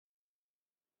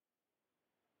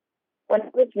When I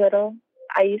was little,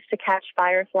 I used to catch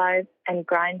fireflies and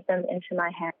grind them into my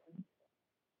hands,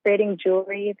 creating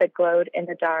jewelry that glowed in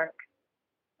the dark.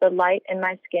 The light in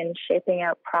my skin shaping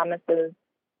out promises.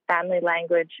 Family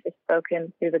language is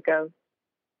spoken through the ghost.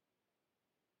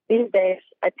 These days,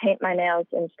 I paint my nails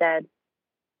instead.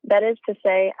 That is to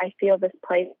say, I feel this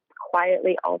place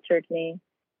quietly altered me,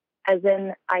 as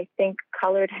in I think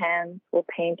colored hands will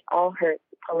paint all hurts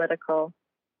political.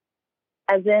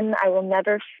 As in, I will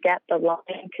never forget the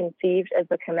line conceived as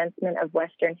the commencement of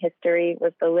Western history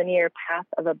was the linear path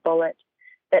of a bullet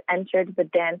that entered the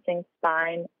dancing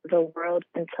spine of the world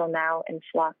until now in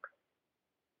flux.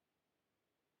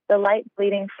 The light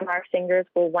bleeding from our fingers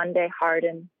will one day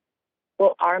harden,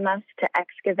 will arm us to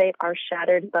excavate our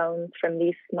shattered bones from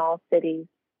these small cities,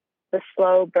 the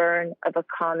slow burn of a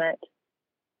comet,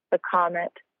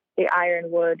 the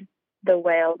ironwood, the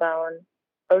whalebone,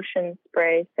 ocean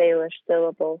spray, Salish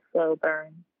syllable, slow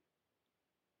burn.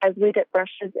 As we dip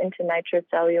brushes into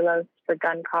nitrocellulose for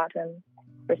gun cotton,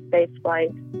 for space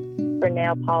flight, for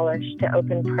nail polish to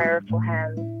open prayerful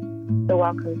hands, to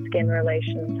welcome skin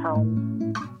relations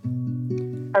home.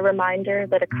 A reminder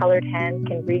that a colored hand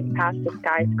can reach past a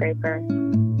skyscraper,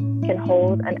 can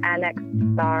hold an annexed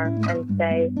star and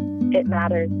say, it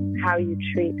matters how you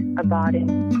treat a body.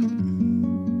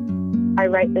 I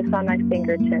write this on my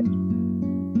fingertips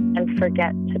and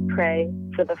forget to pray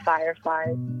for the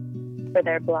fireflies, for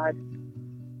their blood.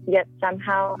 Yet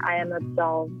somehow I am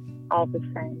absolved all the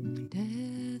same.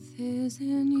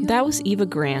 That was Eva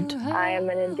Grant. I am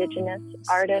an Indigenous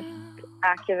artist,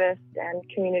 activist, and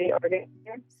community organizer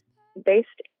based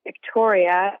in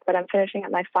Victoria, but I'm finishing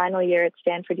up my final year at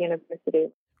Stanford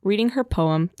University. Reading her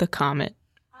poem, The Comet.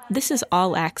 This is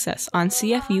All Access on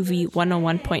CFUV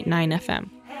 101.9 FM,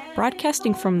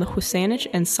 broadcasting from the Husanich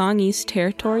and Songhees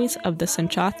territories of the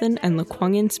Sanchothan and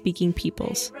Lekwungen-speaking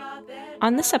peoples.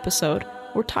 On this episode,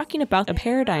 we're talking about a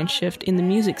paradigm shift in the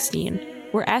music scene.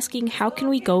 We're asking how can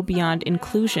we go beyond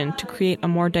inclusion to create a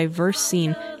more diverse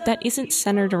scene that isn't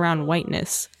centered around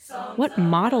whiteness? What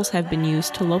models have been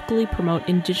used to locally promote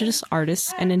Indigenous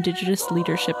artists and Indigenous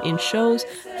leadership in shows,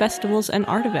 festivals, and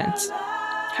art events?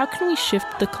 How can we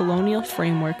shift the colonial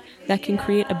framework that can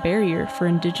create a barrier for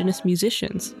Indigenous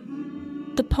musicians?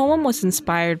 The poem was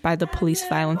inspired by the police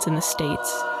violence in the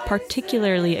States,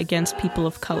 particularly against people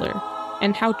of color,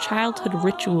 and how childhood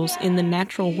rituals in the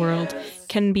natural world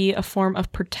can be a form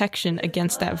of protection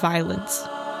against that violence.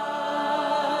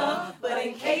 But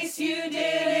in case you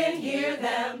didn't hear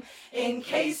them, in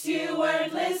case you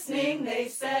weren't listening, they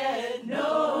said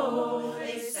no.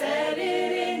 They said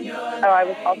it in your language. I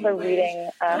was also reading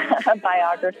a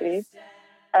biography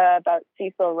about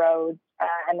Cecil Rhodes,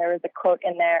 and there was a quote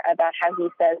in there about how he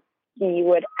says he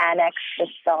would annex the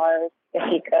stars if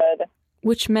he could.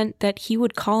 Which meant that he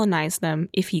would colonize them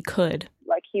if he could.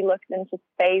 Like he looked into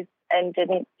space and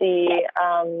didn't see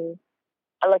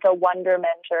like a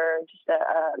wonderment or just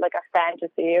like a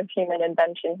fantasy of human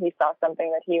invention. He saw something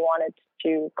that he wanted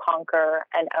to conquer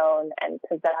and own and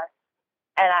possess.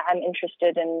 And I'm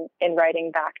interested in writing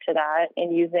back to that,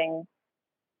 in using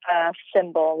a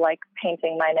symbol like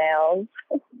painting my nails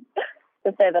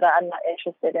to say that I'm not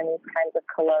interested in these kinds of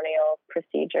colonial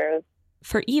procedures.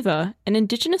 For Eva, an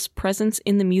Indigenous presence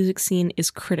in the music scene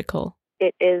is critical.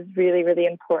 It is really, really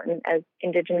important as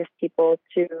Indigenous people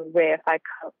to reify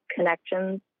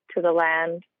connections to the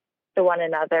land, to one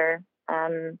another.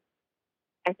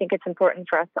 I think it's important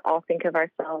for us to all think of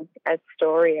ourselves as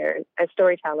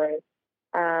storytellers,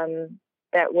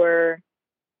 that we're,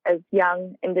 as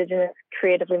young, Indigenous,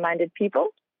 creatively minded people,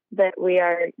 that we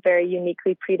are very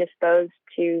uniquely predisposed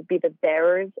to be the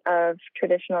bearers of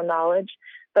traditional knowledge,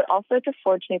 but also to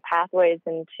forge new pathways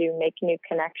and to make new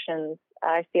connections.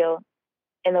 I feel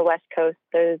in the West Coast,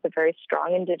 there's a very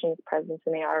strong Indigenous presence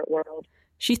in the art world.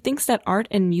 She thinks that art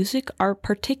and music are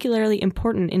particularly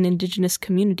important in Indigenous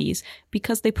communities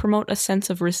because they promote a sense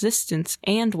of resistance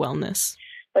and wellness.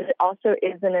 But it also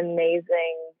is an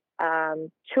amazing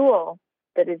tool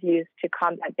that is used to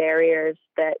combat barriers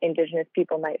that Indigenous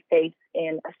people might face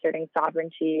in asserting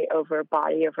sovereignty over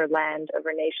body, over land,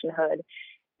 over nationhood.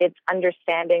 It's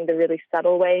understanding the really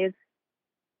subtle ways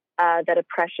that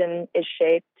oppression is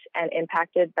shaped and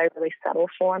impacted by really subtle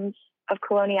forms of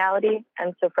coloniality.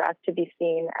 And so for us to be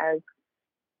seen as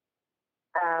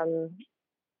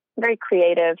very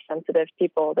creative, sensitive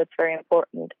people, that's very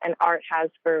important. And art has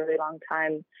for a really long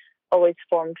time always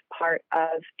formed part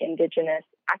of Indigenous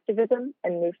activism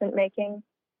and movement making.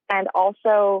 And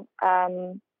also,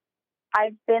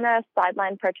 I've been a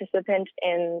sideline participant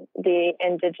in the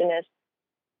Indigenous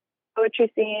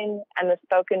poetry scene and the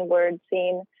spoken word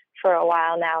scene for a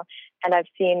while now. And I've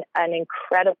seen an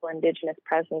incredible Indigenous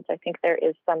presence. I think there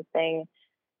is something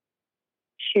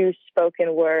to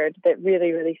spoken word that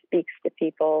really, really speaks to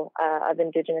people of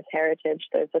Indigenous heritage.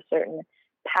 There's a certain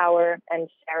power and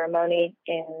ceremony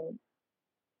in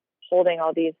holding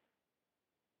all these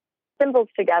symbols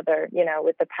together,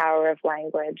 with the power of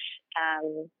language,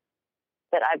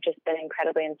 that I've just been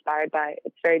incredibly inspired by.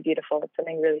 It's very beautiful. It's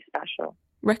something really special.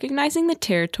 Recognizing the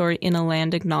territory in a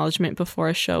land acknowledgement before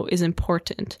a show is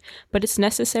important, but it's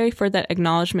necessary for that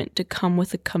acknowledgement to come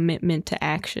with a commitment to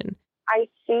action. I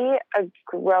see a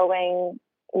growing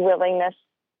willingness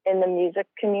in the music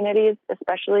communities,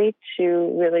 especially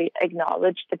to really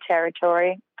acknowledge the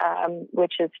territory,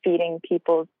 which is feeding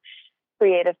people's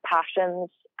creative passions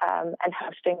and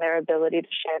hosting their ability to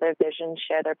share their vision,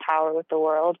 share their power with the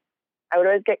world. I would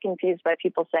always get confused by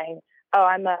people saying, "Oh,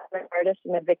 I'm an artist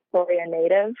and a Victoria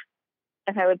native."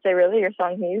 And I would say, "Really? You're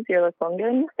Songhees? You're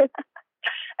Lekwungen?"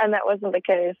 And that wasn't the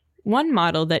case. One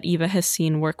model that Eva has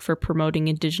seen work for promoting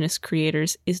Indigenous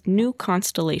creators is New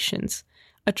Constellations,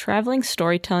 a traveling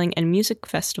storytelling and music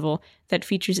festival that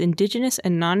features Indigenous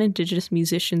and non-Indigenous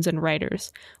musicians and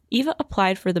writers. Eva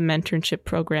applied for the mentorship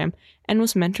program and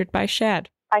was mentored by Shad.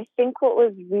 I think what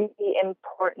was really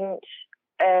important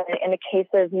in the case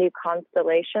of New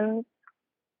Constellations,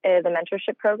 the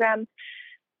mentorship program,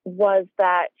 was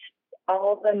that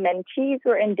all the mentees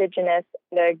were Indigenous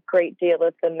and a great deal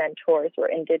of the mentors were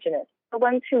Indigenous. The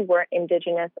ones who weren't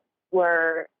Indigenous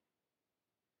were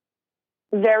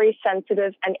very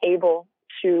sensitive and able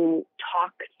to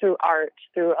talk through art,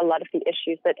 through a lot of the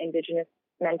issues that Indigenous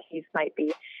mentees might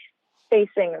be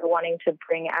facing or wanting to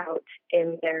bring out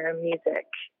in their music.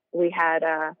 We had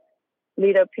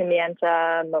Lido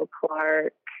Pimienta, Mo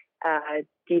Clark,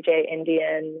 DJ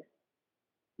Indian,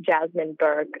 Jasmine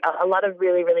Burke, a lot of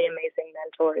really, really amazing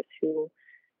mentors who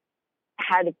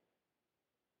had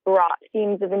brought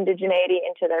themes of indigeneity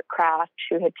into their craft,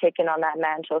 who had taken on that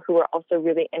mantle, who were also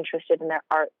really interested in their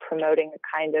art, promoting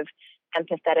a kind of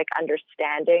empathetic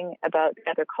understanding about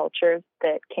other cultures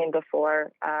that came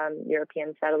before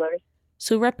European settlers.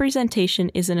 So representation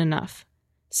isn't enough.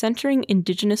 Centering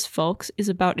Indigenous folks is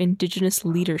about Indigenous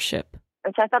leadership.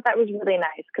 And so I thought that was really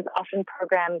nice, because often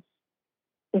programs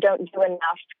don't do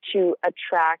enough to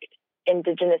attract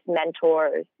Indigenous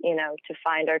mentors, to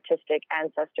find artistic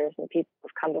ancestors and people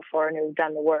who've come before and who've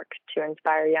done the work to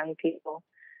inspire young people.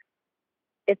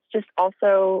 It's just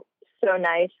also so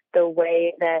nice the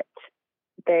way that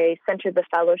they centered the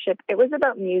fellowship. It was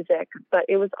about music, but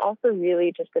it was also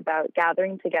really just about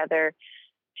gathering together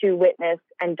to witness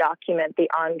and document the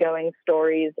ongoing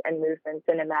stories and movements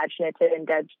and imaginative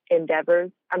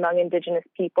endeavors among Indigenous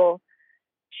people,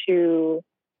 to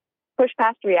push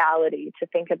past reality, to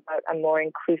think about a more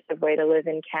inclusive way to live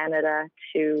in Canada,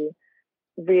 to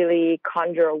really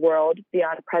conjure a world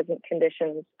beyond present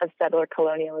conditions of settler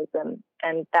colonialism.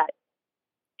 And that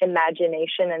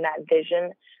imagination and that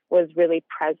vision was really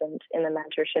present in the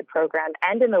mentorship program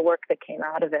and in the work that came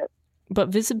out of it. But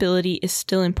visibility is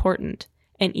still important.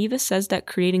 And Eva says that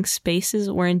creating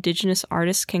spaces where Indigenous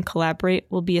artists can collaborate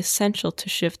will be essential to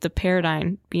shift the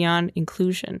paradigm beyond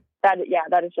inclusion. That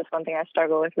is just one thing I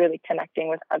struggle with, really connecting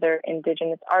with other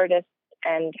Indigenous artists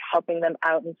and helping them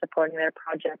out and supporting their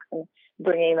projects and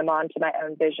bringing them on to my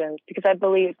own visions. Because I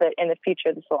believe that in the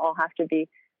future, this will all have to be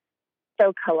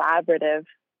so collaborative.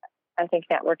 I think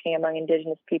networking among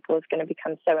Indigenous people is going to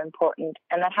become so important.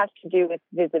 And that has to do with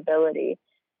visibility.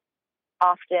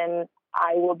 Often,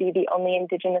 I will be the only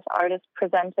Indigenous artist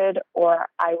presented, or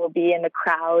I will be in the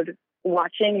crowd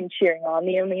watching and cheering on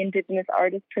the only Indigenous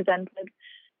artist presented.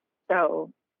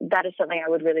 So that is something I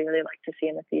would really, really like to see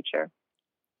in the future.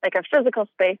 Like a physical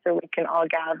space where we can all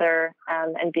gather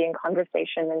and be in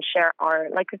conversation and share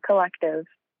art like a collective.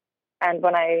 And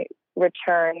when I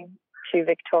return to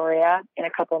Victoria in a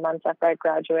couple of months after I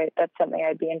graduate, that's something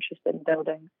I'd be interested in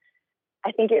building.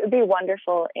 I think it would be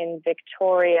wonderful in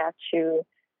Victoria to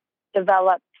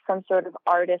develop some sort of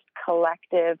artist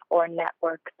collective or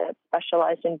network that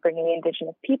specialized in bringing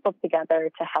Indigenous people together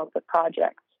to help with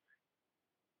projects.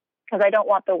 Because I don't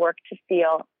want the work to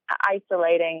feel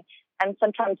isolating, and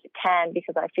sometimes it can,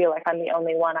 because I feel like I'm the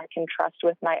only one I can trust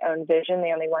with my own vision,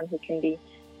 the only one who can be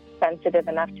sensitive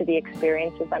enough to the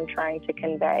experiences I'm trying to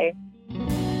convey.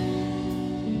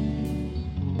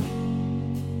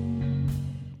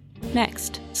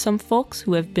 Next, some folks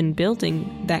who have been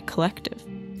building that collective.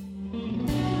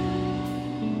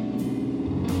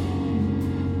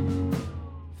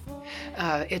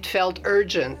 It felt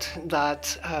urgent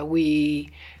that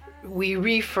we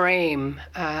reframe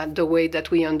the way that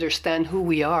we understand who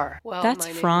we are. That's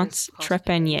France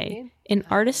Trepanier, an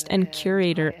artist and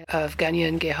curator of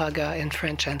Ghanaian Gehaga and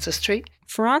French ancestry.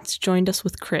 France joined us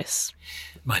with Chris.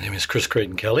 My name is Chris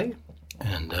Creighton Kelly,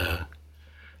 and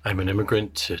I'm an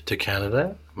immigrant to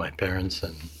Canada. My parents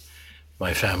and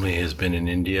my family has been in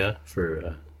India for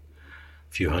a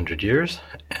few hundred years,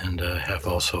 and have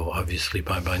also, obviously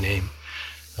by name,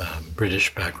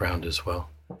 British background as well.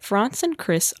 France and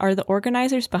Chris are the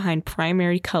organizers behind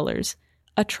Primary Colors,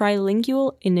 a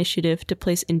trilingual initiative to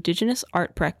place Indigenous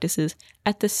art practices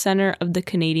at the center of the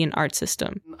Canadian art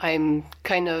system. I'm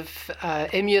kind of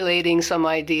emulating some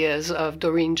ideas of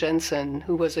Doreen Jensen,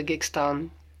 who was a Gigstown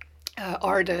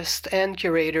artist and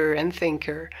curator and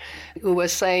thinker, who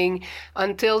was saying,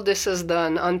 until this is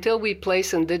done, until we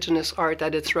place Indigenous art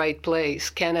at its right place,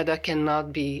 Canada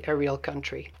cannot be a real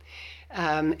country.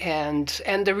 And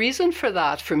the reason for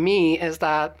that, for me, is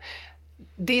that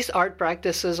these art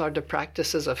practices are the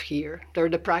practices of here. They're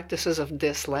the practices of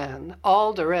this land.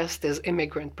 All the rest is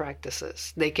immigrant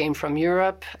practices. They came from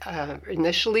Europe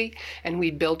initially, and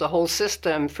we built a whole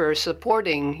system for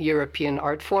supporting European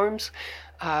art forms.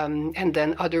 And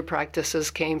then other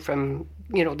practices came from,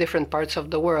 different parts of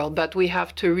the world. But we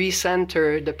have to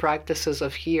recenter the practices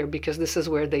of here because this is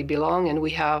where they belong, and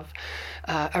we have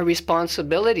a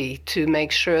responsibility to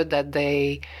make sure that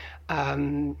they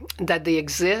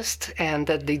exist and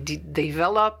that they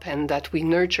develop and that we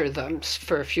nurture them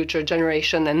for future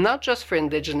generation, and not just for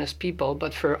Indigenous people,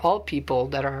 but for all people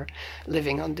that are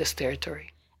living on this territory.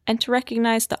 And to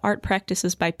recognize that art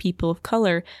practices by people of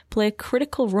color play a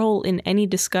critical role in any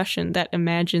discussion that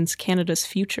imagines Canada's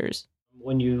futures.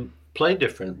 When you play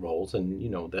different roles, and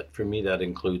that for me that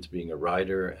includes being a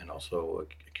writer and also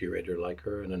a curator like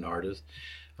her and an artist,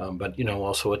 but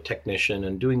also a technician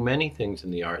and doing many things in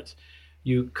the arts,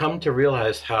 you come to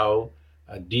realize how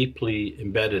deeply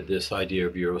embedded this idea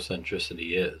of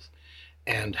Eurocentricity is,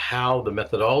 and how the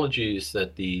methodologies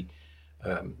that the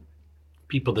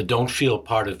people that don't feel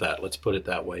part of that, let's put it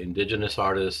that way, Indigenous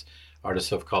artists,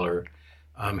 artists of color,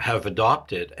 have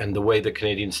adopted, and the way the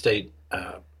Canadian state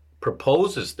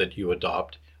proposes that you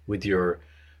adopt with your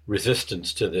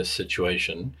resistance to this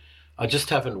situation,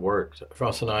 just haven't worked.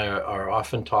 France and I are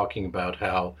often talking about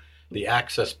how the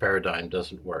access paradigm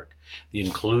doesn't work. The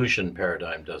inclusion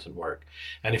paradigm doesn't work.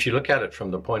 And if you look at it from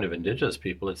the point of Indigenous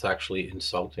people, it's actually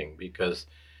insulting, because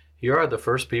here are the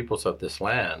first peoples of this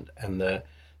land, and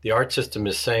the art system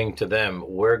is saying to them,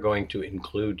 we're going to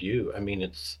include you. I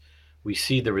mean, we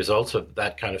see the results of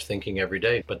that kind of thinking every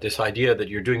day. But this idea that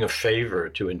you're doing a favor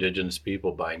to Indigenous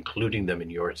people by including them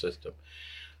in your system.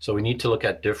 So we need to look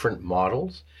at different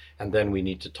models, and then we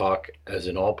need to talk, as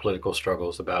in all political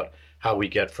struggles, about how we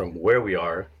get from where we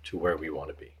are to where we want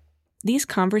to be. These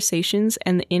conversations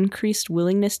and the increased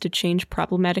willingness to change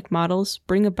problematic models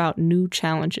bring about new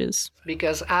challenges.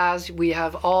 Because as we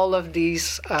have all of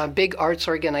these big arts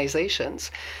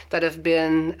organizations that have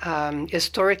been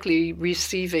historically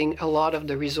receiving a lot of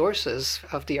the resources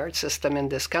of the art system in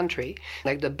this country,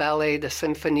 like the ballet, the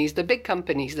symphonies, the big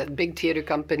companies, the big theater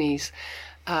companies,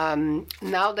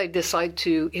 now they decide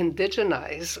to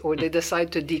indigenize, or they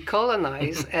decide to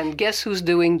decolonize, and guess who's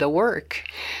doing the work?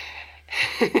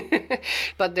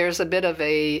 But there's a bit of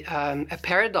a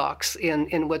paradox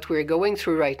in what we're going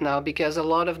through right now, because a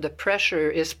lot of the pressure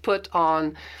is put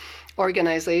on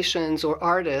organizations or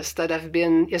artists that have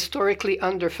been historically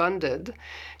underfunded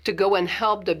to go and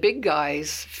help the big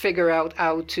guys figure out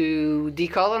how to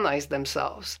decolonize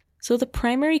themselves. So the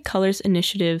Primary Colors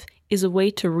Initiative is a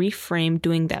way to reframe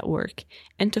doing that work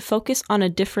and to focus on a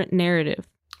different narrative.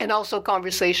 And also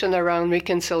conversation around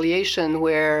reconciliation,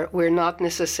 where we're not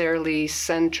necessarily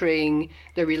centering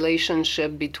the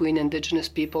relationship between Indigenous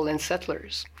people and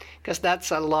settlers, because that's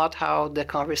a lot how the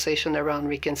conversation around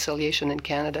reconciliation in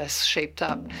Canada is shaped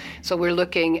up. So we're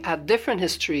looking at different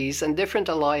histories and different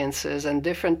alliances and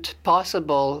different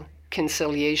possible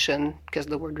conciliation, because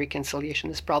the word reconciliation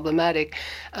is problematic,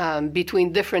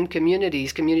 between different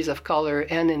communities of color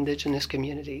and Indigenous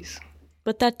communities.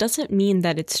 But that doesn't mean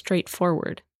that it's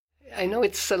straightforward. I know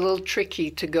it's a little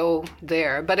tricky to go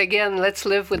there, but again, let's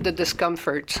live with the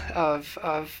discomfort of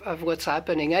what's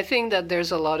happening. I think that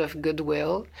there's a lot of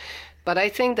goodwill, but I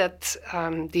think that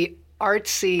the art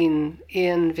scene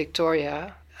in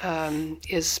Victoria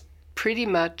is pretty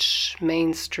much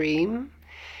mainstream,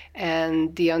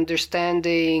 and the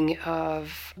understanding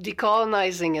of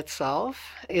decolonizing itself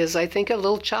is, I think, a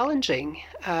little challenging.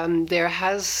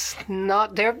 There's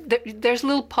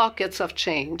little pockets of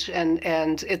change,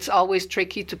 and it's always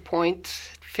tricky to point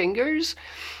fingers.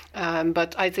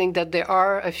 But I think that there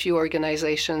are a few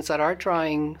organizations that are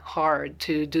trying hard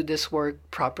to do this work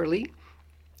properly,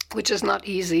 which is not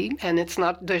easy, and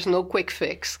there's no quick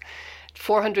fix.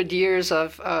 400 years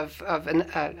of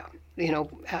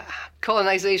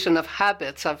colonization of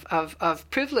habits, of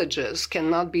privileges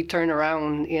cannot be turned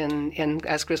around in,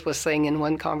 as Chris was saying, in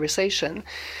one conversation.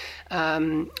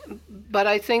 But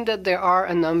I think that there are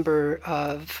a number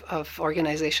of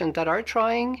organizations that are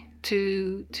trying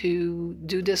to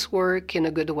do this work in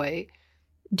a good way.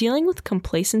 Dealing with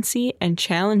complacency and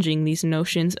challenging these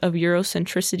notions of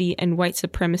Eurocentricity and white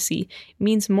supremacy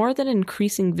means more than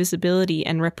increasing visibility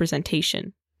and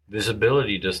representation.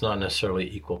 Visibility does not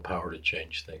necessarily equal power to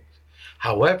change things.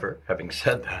 However, having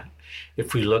said that,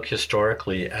 if we look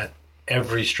historically at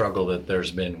every struggle that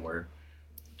there's been where,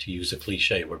 to use a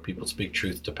cliche, where people speak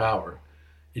truth to power,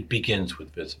 it begins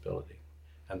with visibility.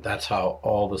 And that's how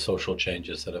all the social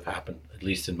changes that have happened, at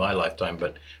least in my lifetime,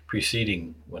 but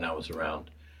preceding when I was around,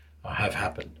 have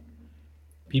happened.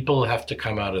 People have to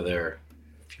come out of their,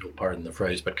 if you'll pardon the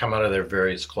phrase, but come out of their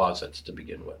various closets to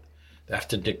begin with. They have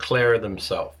to declare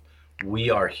themselves.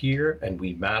 We are here and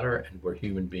we matter and we're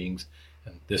human beings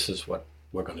and this is what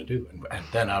we're going to do. And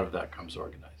then out of that comes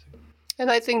organizing. And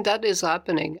I think that is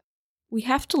happening. We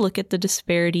have to look at the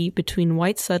disparity between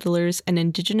white settlers and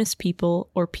indigenous people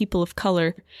or people of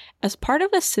color as part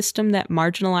of a system that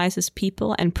marginalizes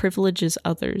people and privileges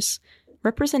others.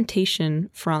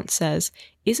 Representation, Frantz says,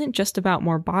 isn't just about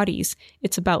more bodies.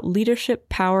 It's about leadership,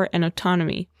 power, and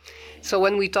autonomy. So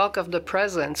when we talk of the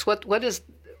presence, what is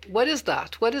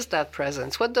that? What is that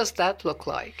presence? What does that look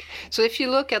like? So if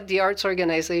you look at the arts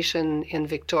organization in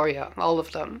Victoria, all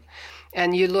of them,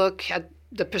 and you look at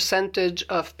the percentage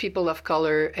of people of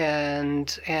color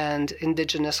and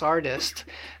indigenous artists,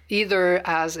 either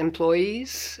as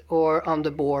employees or on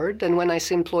the board. And when I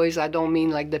say employees, I don't mean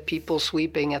like the people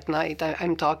sweeping at night.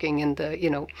 I'm talking in the,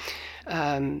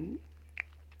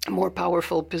 more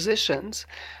powerful positions.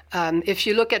 If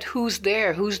you look at who's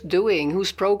there, who's doing,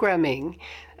 who's programming,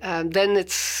 then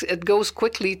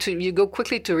you go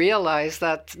quickly to realize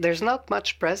that there's not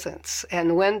much presence.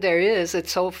 And when there is,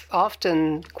 it's so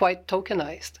often quite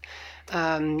tokenized.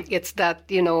 It's that,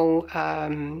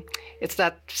 it's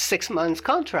that 6 months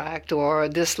contract or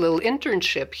this little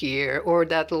internship here or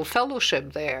that little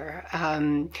fellowship there.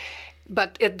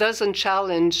 But it doesn't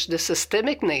challenge the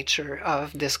systemic nature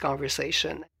of this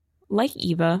conversation. Like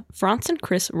Eva, Frantz and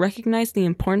Chris recognize the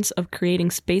importance of creating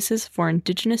spaces for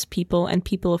Indigenous people and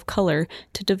people of color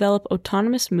to develop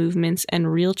autonomous movements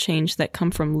and real change that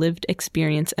come from lived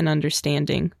experience and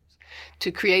understanding.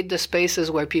 To create the spaces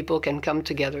where people can come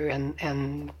together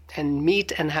and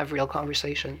meet and have real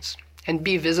conversations and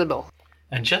be visible.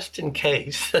 And just in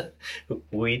case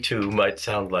we too might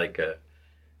sound like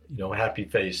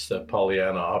happy-faced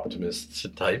Pollyanna optimists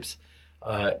types,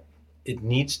 it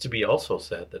needs to be also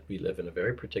said that we live in a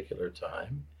very particular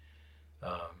time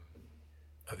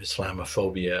of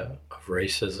Islamophobia, of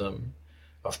racism,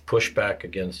 of pushback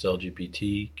against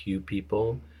LGBTQ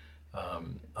people,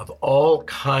 of all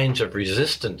kinds of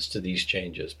resistance to these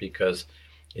changes, because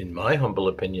in my humble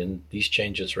opinion, these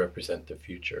changes represent the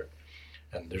future.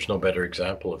 And there's no better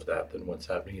example of that than what's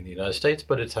happening in the United States,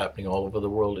 but it's happening all over the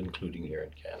world, including here in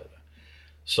Canada.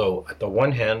 So at the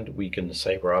one hand, we can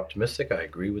say we're optimistic. I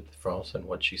agree with Frantz and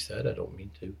what she said. I don't mean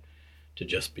to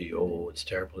just be, it's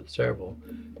terrible.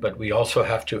 But we also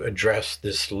have to address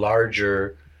this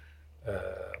larger,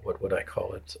 what would I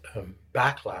call it,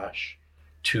 backlash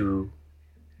to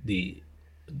the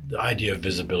idea of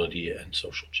visibility and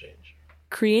social change.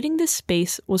 Creating this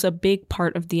space was a big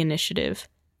part of the initiative.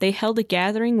 They held a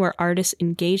gathering where artists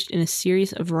engaged in a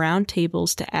series of round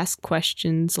tables to ask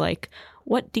questions like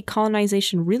what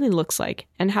decolonization really looks like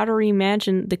and how to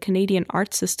reimagine the Canadian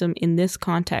art system in this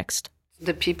context.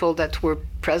 The people that were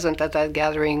present at that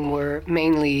gathering were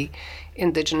mainly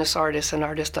Indigenous artists and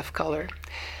artists of color.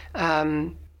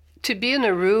 To be in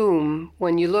a room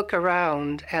when you look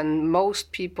around and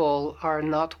most people are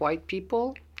not white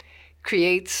people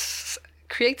creates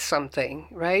something,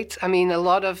 right? I mean, a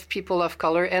lot of people of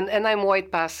color, and I'm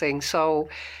white passing, so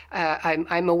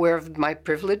I'm aware of my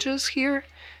privileges here.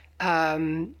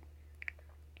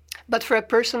 But for a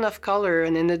person of color,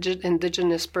 an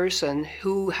indigenous person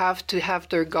who have to have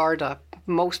their guard up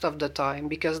most of the time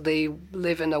because they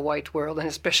live in a white world, and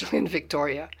especially in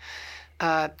Victoria,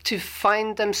 to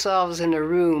find themselves in a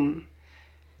room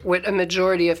with a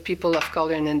majority of people of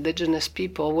color and indigenous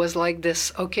people was like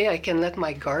this, okay, I can let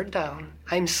my guard down.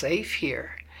 I'm safe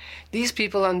here. These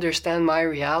people understand my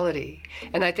reality.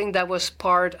 And I think that was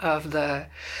part of the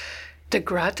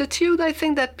gratitude, I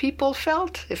think, that people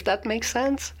felt, if that makes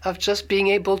sense, of just being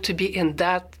able to be in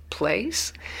that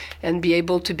place and be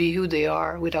able to be who they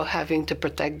are without having to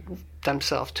protect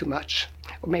themselves too much,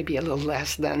 or maybe a little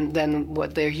less than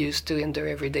what they're used to in their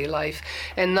everyday life,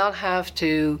 and not have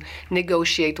to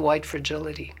negotiate white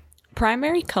fragility.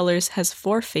 Primary Colors has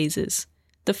 4 phases.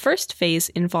 The first phase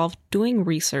involved doing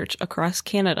research across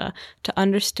Canada to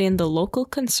understand the local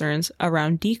concerns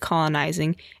around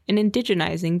decolonizing and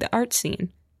indigenizing the art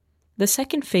scene. The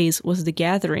second phase was the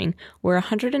gathering, where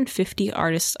 150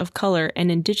 artists of color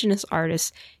and Indigenous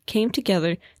artists came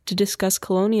together to discuss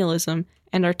colonialism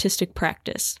and artistic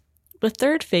practice. The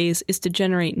third phase is to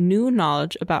generate new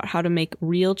knowledge about how to make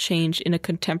real change in a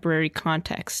contemporary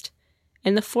context.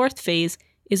 And the fourth phase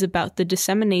is about the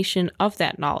dissemination of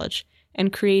that knowledge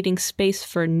and creating space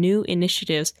for new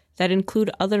initiatives that include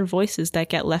other voices that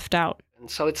get left out.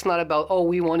 So it's not about,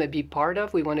 we want to be part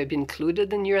of, we want to be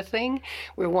included in your thing.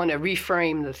 We want to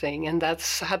reframe the thing. And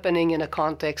that's happening in a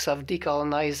context of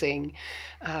decolonizing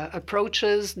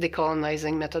approaches,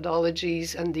 decolonizing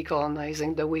methodologies, and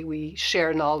decolonizing the way we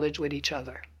share knowledge with each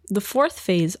other. The fourth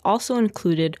phase also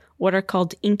included what are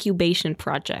called incubation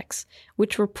projects,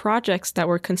 which were projects that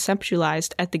were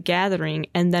conceptualized at the gathering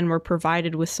and then were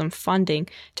provided with some funding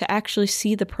to actually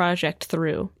see the project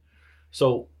through.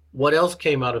 So what else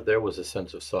came out of there was a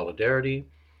sense of solidarity,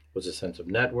 was a sense of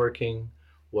networking,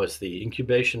 was the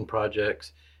incubation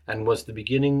projects, and was the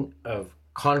beginning of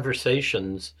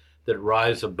conversations that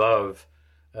rise above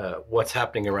what's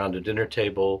happening around a dinner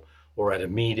table or at a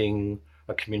meeting,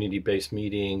 a community-based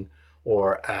meeting,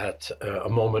 or at a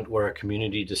moment where a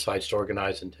community decides to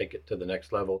organize and take it to the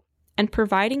next level. And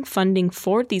providing funding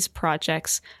for these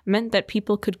projects meant that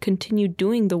people could continue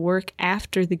doing the work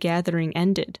after the gathering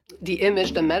ended. The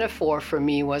image, the metaphor for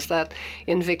me was that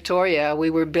in Victoria, we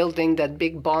were building that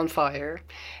big bonfire,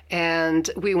 and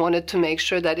we wanted to make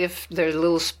sure that if their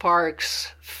little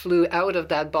sparks flew out of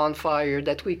that bonfire,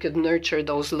 that we could nurture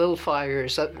those little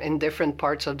fires in different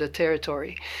parts of the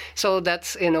territory. So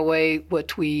that's, in a way,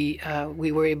 what we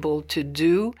were able to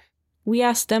do. We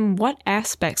asked them what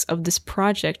aspects of this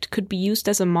project could be used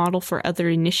as a model for other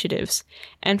initiatives,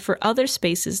 and for other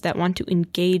spaces that want to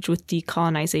engage with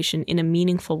decolonization in a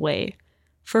meaningful way.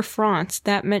 For France,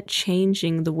 that meant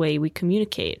changing the way we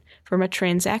communicate, from a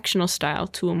transactional style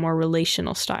to a more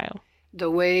relational style. The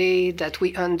way that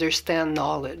we understand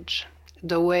knowledge,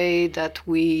 the way that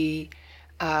we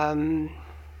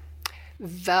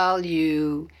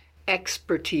value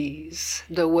expertise,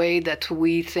 the way that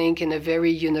we think in a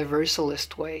very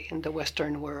universalist way in the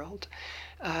Western world,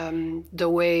 the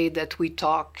way that we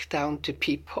talk down to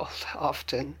people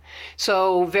often.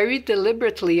 So very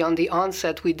deliberately on the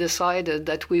onset, we decided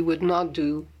that we would not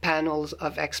do panels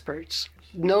of experts,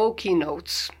 no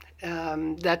keynotes,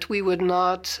 that we would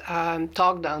not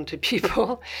talk down to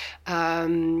people,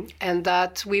 and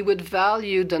that we would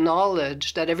value the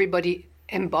knowledge that everybody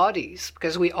embodies,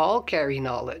 because we all carry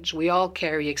knowledge, we all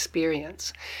carry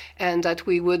experience, and that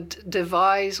we would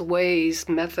devise ways,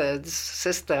 methods,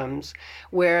 systems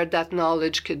where that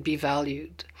knowledge could be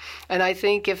valued. And I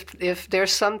think if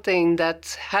there's something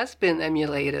that has been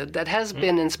emulated, that has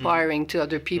been inspiring to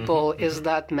other people, is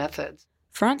that method.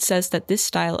 France says that this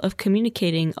style of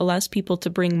communicating allows people to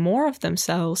bring more of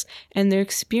themselves and their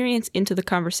experience into the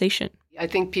conversation. I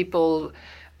think people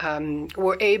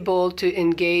were able to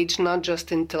engage not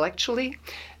just intellectually,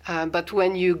 but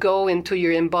when you go into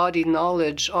your embodied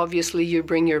knowledge, obviously you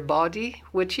bring your body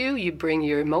with you, you bring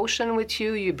your emotion with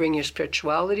you, you bring your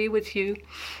spirituality with you.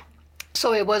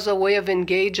 So it was a way of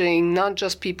engaging not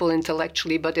just people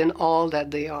intellectually, but in all that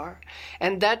they are.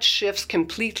 And that shifts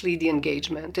completely the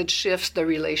engagement. It shifts the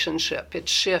relationship. It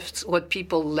shifts what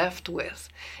people left with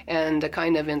and the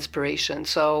kind of inspiration.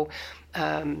 So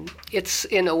it's,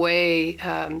 in a way,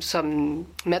 some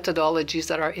methodologies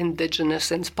that are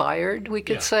Indigenous inspired, we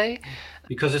could say.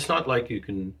 Because it's not like you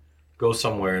can go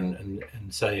somewhere and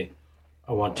say,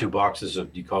 I want 2 boxes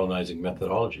of decolonizing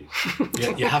methodologies.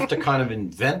 You have to kind of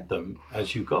invent them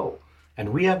as you go. And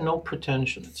we have no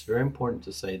pretension, it's very important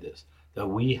to say this, that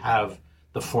we have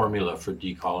the formula for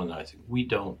decolonizing. We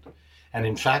don't. And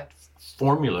in fact,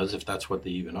 formulas, if that's what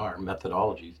they even are,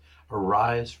 methodologies,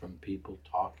 arise from people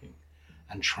talking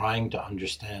and trying to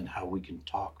understand how we can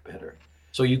talk better.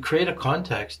 So you create a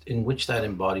context in which that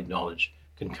embodied knowledge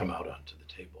can come out onto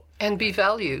the table. And be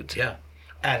valued. Yeah.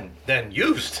 And then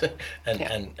used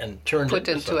and turned put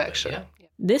into something. action. Yeah.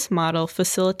 This model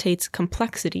facilitates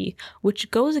complexity, which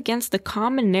goes against the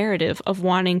common narrative of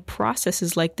wanting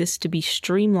processes like this to be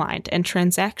streamlined and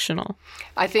transactional.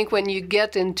 I think when you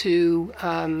get into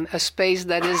a space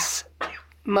that is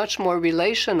much more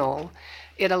relational,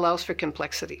 it allows for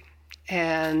complexity.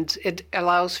 And it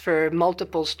allows for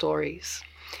multiple stories.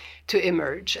 to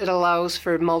emerge. It allows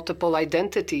for multiple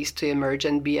identities to emerge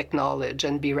and be acknowledged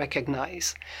and be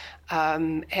recognized.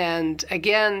 And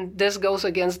again, this goes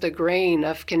against the grain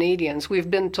of Canadians.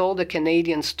 We've been told a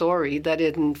Canadian story that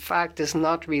in fact is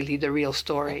not really the real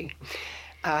story.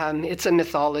 It's a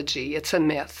mythology, it's a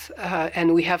myth,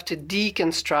 and we have to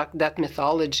deconstruct that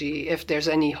mythology if there's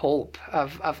any hope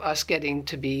of us getting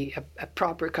to be a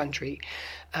proper country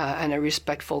and a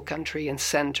respectful country and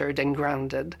centered and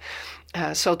grounded.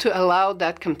 So to allow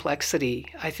that complexity,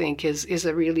 I think, is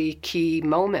a really key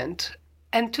moment.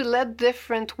 And to let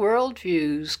different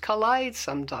worldviews collide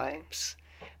sometimes.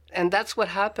 And that's what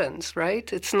happens,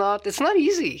 right? It's not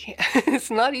easy.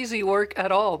 It's not easy work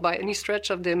at all by any stretch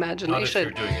of the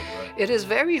imagination. Not if you're doing it right. It is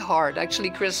very hard.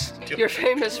 Actually, Chris, your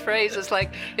famous phrase is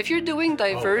like, if you're doing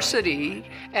diversity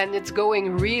and it's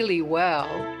going really well,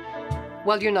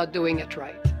 you're not doing it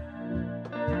right.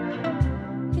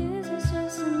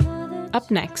 Up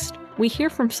next, we hear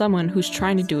from someone who's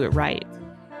trying to do it right.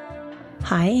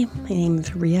 Hi, my name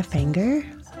is Ria Fanger.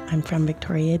 I'm from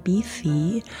Victoria,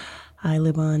 BC. I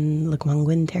live on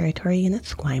Lekwungen territory in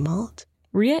Esquimalt.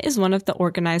 Ria is one of the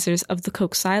organizers of the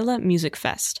Coxsila Music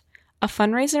Fest, a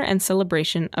fundraiser and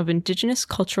celebration of Indigenous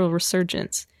cultural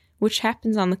resurgence, which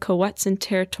happens on the Cowetsin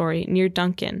territory near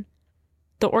Duncan.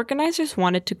 The organizers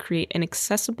wanted to create an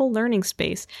accessible learning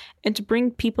space and to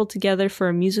bring people together for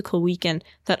a musical weekend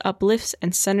that uplifts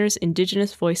and centers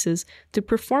Indigenous voices through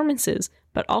performances,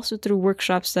 but also through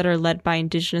workshops that are led by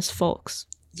Indigenous folks.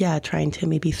 Yeah, trying to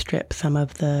maybe strip some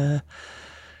of the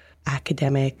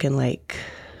academic and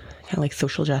kind of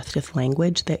social justice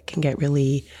language that can get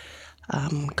really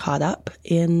caught up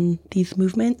in these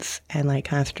movements and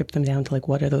kind of strip them down to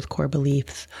what are those core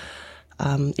beliefs.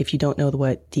 If you don't know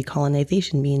what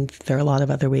decolonization means, there are a lot of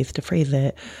other ways to phrase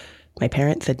it. My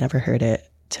parents had never heard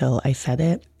it till I said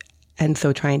it. And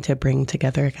so trying to bring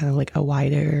together kind of a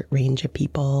wider range of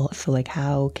people. So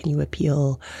how can you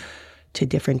appeal to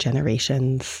different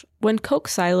generations? When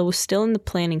Coxsila was still in the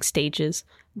planning stages,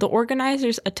 the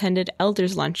organizers attended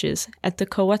elders' lunches at the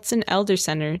Cowetsin Elder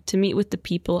Center to meet with the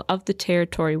people of the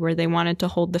territory where they wanted to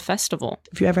hold the festival.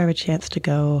 If you ever have a chance to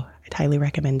go, I'd highly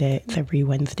recommend it. It's every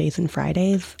Wednesdays and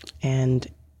Fridays, and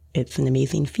it's an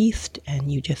amazing feast,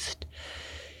 and you just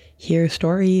hear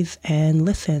stories and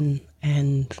listen,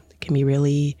 and it can be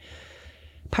really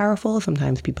powerful.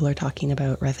 Sometimes people are talking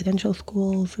about residential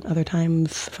schools, and other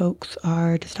times folks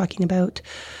are just talking about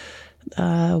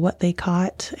what they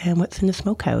caught and what's in the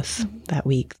smokehouse that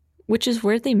week. Which is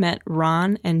where they met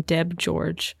Ron and Deb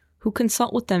George, who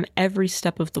consult with them every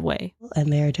step of the way.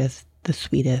 And they're just the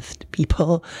sweetest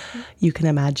people you can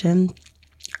imagine.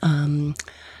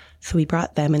 So we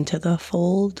brought them into the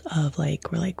fold of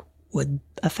would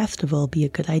a festival be a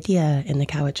good idea in the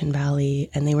Cowichan Valley?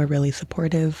 And they were really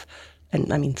supportive,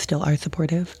 and still are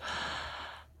supportive.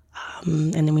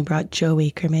 And then we brought Joe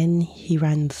Akerman. He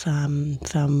runs some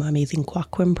amazing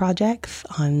Quaquim projects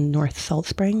on North Salt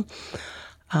Spring.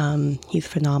 He's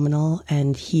phenomenal,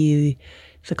 and he's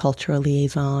a cultural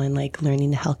liaison,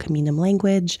 learning the Halkaminam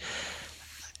language.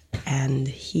 And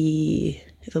he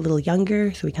is a little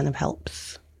younger, so he kind of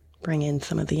helps bring in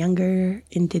some of the younger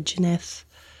Indigenous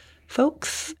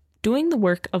folks. Doing the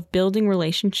work of building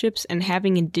relationships and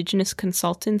having Indigenous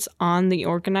consultants on the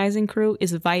organizing crew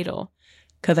is vital.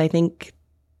 Because I think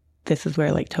this is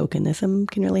where tokenism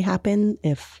can really happen.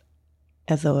 If,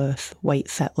 as a white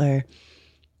settler,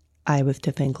 I was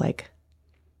to think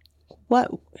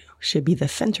what should be the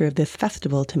center of this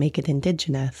festival to make it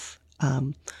Indigenous?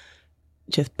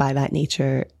 Just by that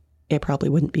nature, it probably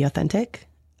wouldn't be authentic.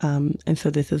 And so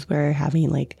this is where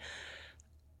having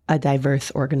a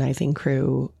diverse organizing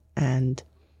crew and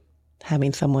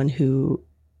having someone who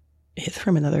is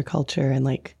from another culture and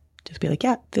just be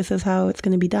yeah, this is how it's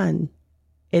going to be done.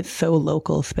 It's so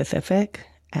local specific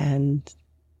and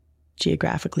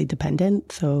geographically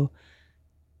dependent. So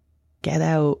get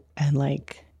out and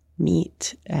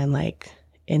meet and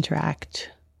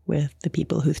interact with the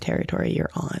people whose territory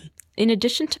you're on. In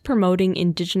addition to promoting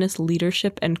Indigenous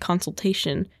leadership and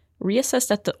consultation, Ria says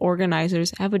that the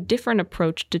organizers have a different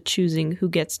approach to choosing who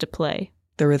gets to play.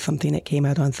 There was something that came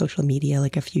out on social media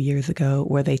a few years ago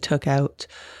where they took out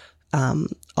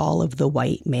all of the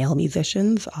white male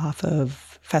musicians off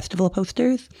of festival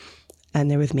posters, and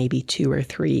there was maybe 2 or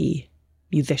 3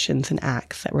 musicians and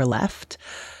acts that were left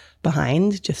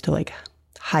behind just to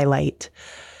highlight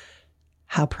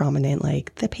how prominent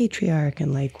the patriarch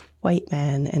and white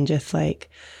men and just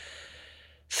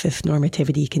cis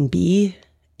normativity can be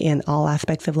in all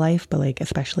aspects of life, but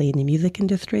especially in the music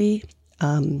industry.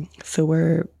 So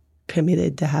we're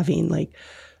committed to having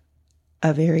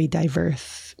a very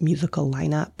diverse musical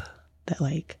lineup that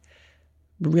like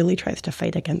really tries to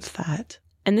fight against that.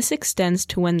 And this extends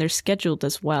to when they're scheduled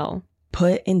as well.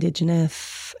 Put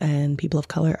Indigenous and people of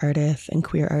color artists and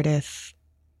queer artists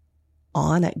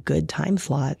on at good time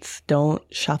slots. Don't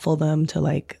shuffle them to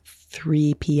like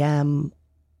 3 p.m.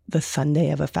 the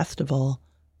Sunday of a festival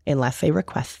unless they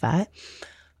request that.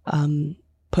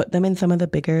 Put them in some of the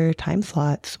bigger time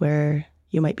slots where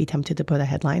you might be tempted to put a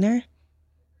headliner.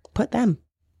 Put them.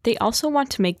 They also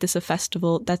want to make this a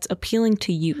festival that's appealing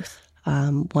to youth.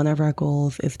 One of our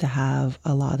goals is to have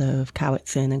a lot of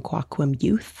Cowichan and Kwakwam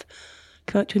youth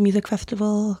come out to a music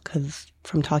festival, because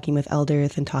from talking with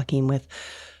elders and talking with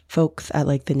folks at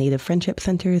like the Native Friendship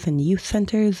Centers and youth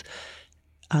centers,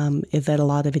 is that a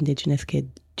lot of Indigenous kids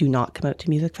do not come out to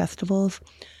music festivals,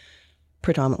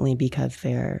 predominantly because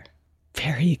they're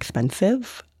very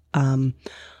expensive,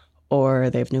 or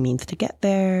they have no means to get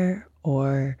there,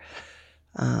 or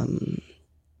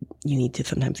you need to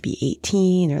sometimes be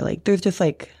 18, or like there's just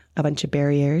like a bunch of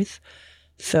barriers.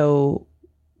 So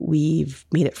we've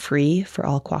made it free for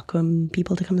all Kwakwam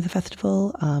people to come to the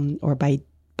festival, or buy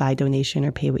donation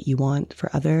or pay what you want for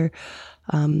other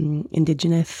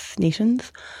Indigenous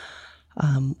nations.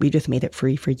 We just made it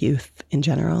free for youth in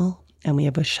general, and we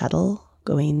have a shuttle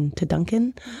going to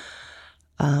Duncan.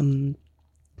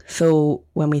 So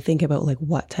when we think about like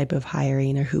what type of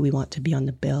hiring or who we want to be on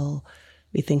the bill,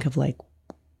 we think of like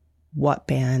what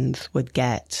bands would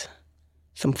get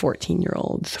some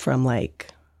 14-year-olds from like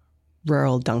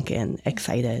rural Duncan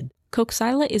excited.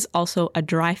 Coxsila is also a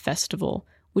dry festival,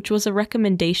 which was a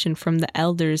recommendation from the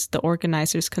elders the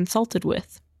organizers consulted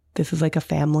with. This is like a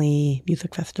family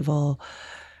music festival,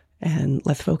 and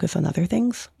let's focus on other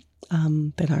things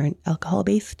that aren't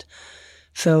alcohol-based.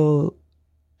 So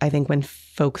I think when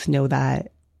folks know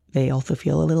that, they also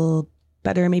feel a little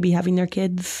better maybe having their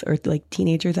kids or like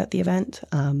teenagers at the event,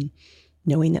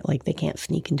 knowing that like they can't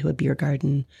sneak into a beer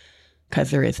garden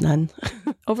because there is none.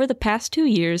 Over the past 2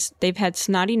 years, they've had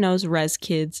Snotty Nose Rez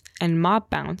Kids and Mob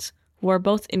Bounce, who are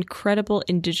both incredible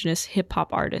Indigenous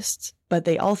hip-hop artists. But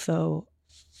they also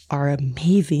are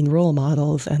amazing role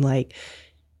models, and like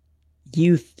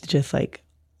youth just like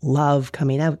love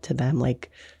coming out to them. Like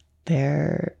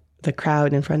the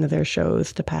crowd in front of their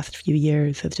shows the past few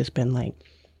years has just been like,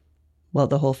 well,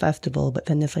 the whole festival, but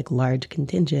then this like large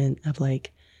contingent of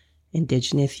like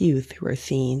Indigenous youth who are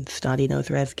seeing Snotty Nose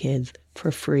Rez Kids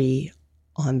for free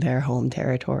on their home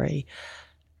territory.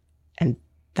 And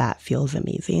that feels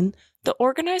amazing. The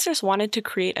organizers wanted to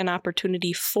create an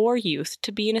opportunity for youth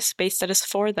to be in a space that is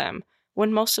for them,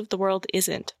 when most of the world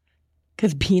isn't.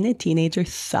 Because being a teenager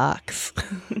sucks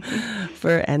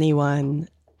for anyone.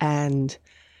 And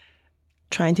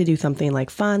trying to do something like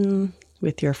fun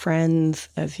with your friends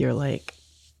as you're like,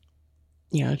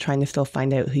 you know, trying to still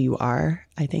find out who you are,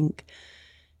 I think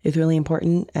is really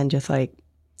important. And just like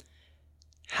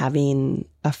having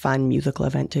a fun musical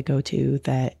event to go to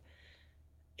that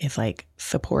is like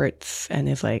supports and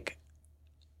is like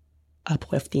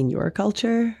uplifting your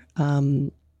culture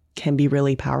can be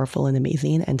really powerful and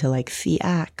amazing. And to like see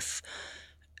acts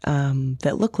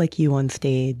that look like you on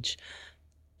stage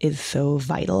is so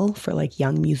vital for like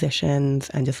young musicians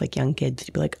and just like young kids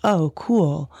to be like, oh,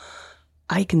 cool,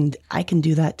 I can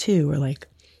do that too. Or like,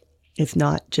 it's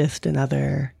not just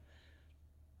another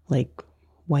like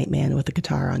white man with a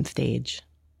guitar on stage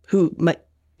who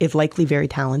is likely very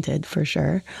talented for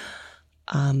sure.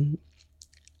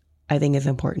 I think it's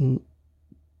important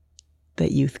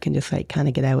that youth can just like kind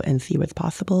of get out and see what's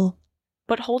possible.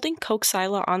 But holding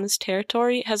Coxsila on this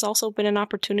territory has also been an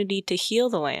opportunity to heal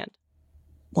the land.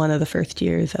 One of the first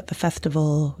years at the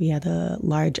festival, we had a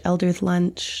large elders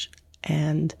lunch,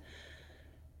 and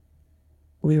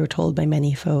we were told by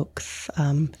many folks,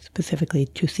 specifically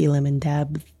Tusilim and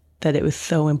Deb, that it was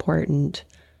so important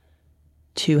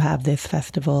to have this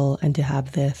festival and to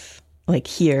have this, like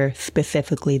here,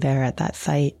 specifically there at that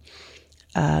site,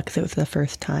 because it was the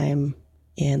first time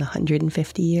in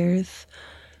 150 years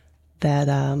that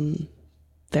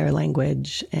their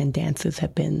language and dances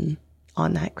have been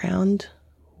on that ground,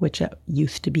 which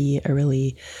used to be a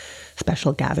really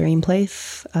special gathering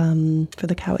place for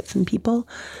the Cowichan people.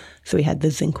 So we had the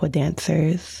Zinqua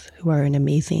dancers, who are an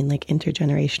amazing like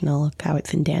intergenerational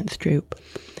Cowichan dance troupe,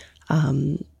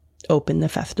 open the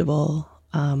festival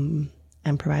and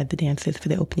provide the dances for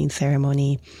the opening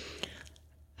ceremony.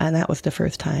 And that was the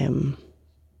first time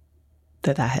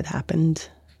that had happened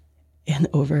in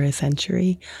over a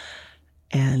century.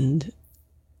 And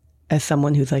as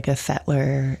someone who's like a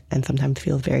settler and sometimes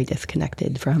feels very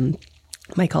disconnected from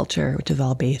my culture, which is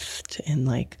all based in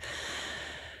like,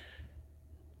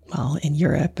 well, well, in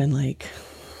Europe and like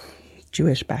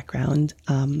Jewish background,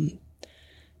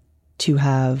 to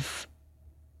have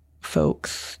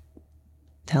folks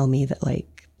tell me that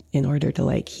like in order to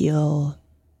like heal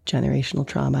generational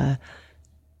trauma,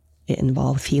 it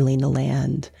involves healing the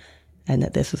land, and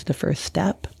that this is the first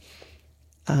step,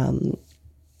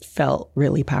 felt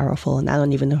really powerful. And I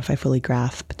don't even know if I fully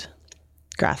grasp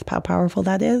how powerful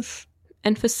that is.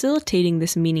 And facilitating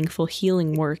this meaningful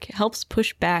healing work helps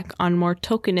push back on more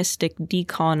tokenistic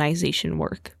decolonization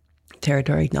work.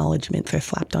 Territory acknowledgements are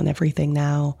slapped on everything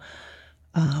now.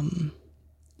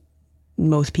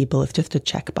 Most people, it's just a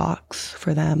checkbox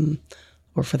for them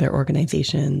or for their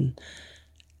organization.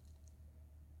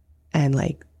 And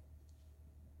like,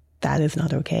 that is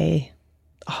not okay.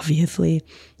 Obviously,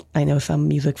 I know some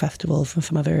music festivals and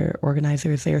some other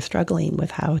organizers, they are struggling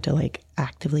with how to like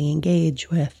actively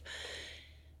engage with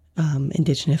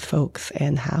Indigenous folks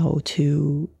and how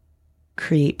to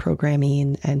create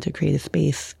programming and to create a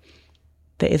space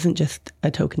that isn't just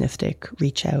a tokenistic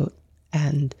reach out.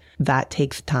 And that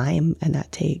takes time, and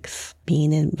that takes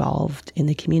being involved in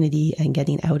the community and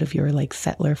getting out of your like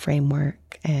settler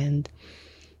framework and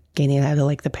getting out of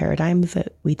like the paradigms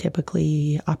that we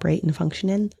typically operate and function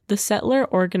in. The settler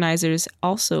organizers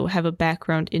also have a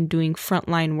background in doing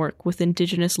frontline work with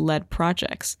Indigenous-led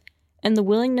projects, and the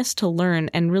willingness to learn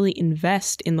and really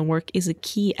invest in the work is a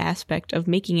key aspect of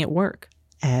making it work.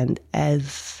 And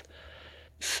as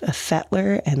a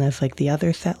settler and as like the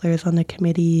other settlers on the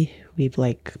committee, we've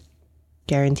like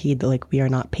guaranteed that like we are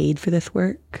not paid for this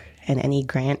work, and any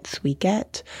grants we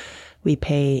get, we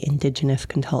pay Indigenous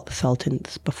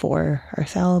consultants before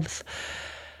ourselves.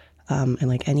 And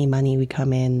like any money we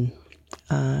come in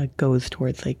goes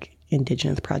towards like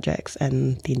Indigenous projects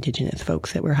and the Indigenous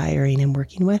folks that we're hiring and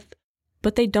working with.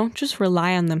 But they don't just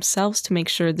rely on themselves to make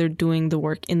sure they're doing the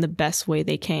work in the best way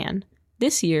they can.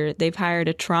 This year, they've hired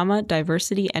a trauma,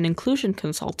 diversity, and inclusion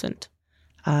consultant.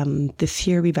 This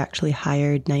year, we've actually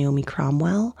hired Naomi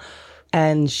Cromwell,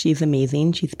 and she's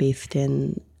amazing. She's based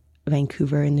in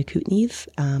Vancouver in the Kootenays,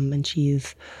 and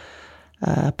she's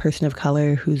a person of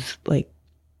color whose like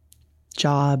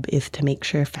job is to make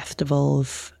sure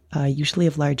festivals, usually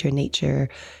of larger nature,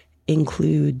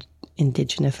 include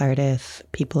Indigenous artists,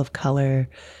 people of color,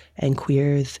 and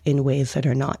queers in ways that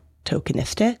are not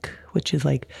tokenistic, which is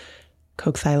like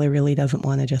Coke really doesn't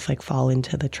want to just like fall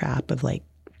into the trap of like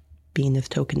being this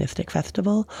tokenistic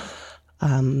festival.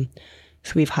 So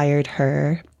we've hired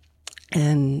her,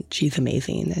 and she's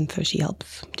amazing. And so she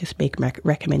helps just make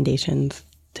recommendations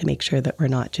to make sure that we're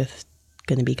not just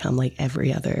going to become like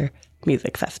every other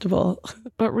music festival.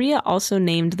 But Ria also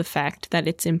named the fact that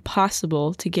it's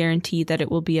impossible to guarantee that it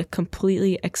will be a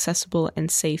completely accessible and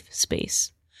safe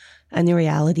space. And the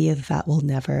reality is that will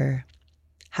never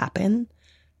happen.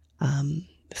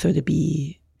 So to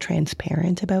be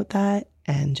transparent about that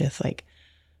and just like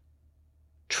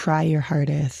try your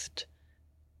hardest,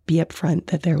 be upfront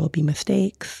that there will be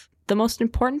mistakes. The most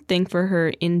important thing for her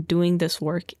in doing this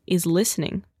work is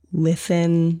listening.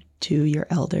 Listen to your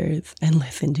elders and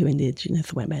listen to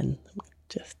Indigenous women.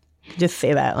 Just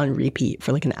say that on repeat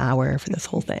for like an hour for this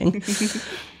whole thing.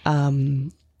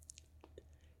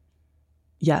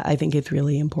 Yeah, I think it's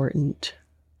really important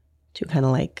to kind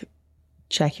of like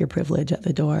check your privilege at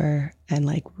the door and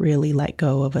like really let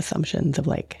go of assumptions of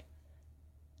like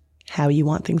how you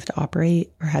want things to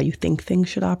operate or how you think things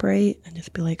should operate, and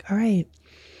just be like, all right,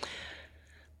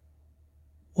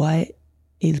 what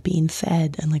is being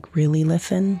said, and like really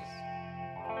listen.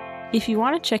 If you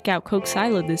want to check out Coke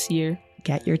Silo this year,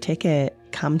 get your ticket,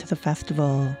 come to the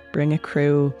festival, bring a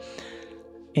crew.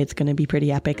 It's going to be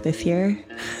pretty epic this year.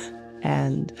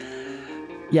 And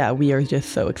yeah, we are just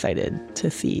so excited to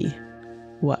see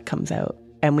what comes out.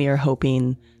 And we are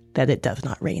hoping that it does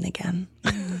not rain again.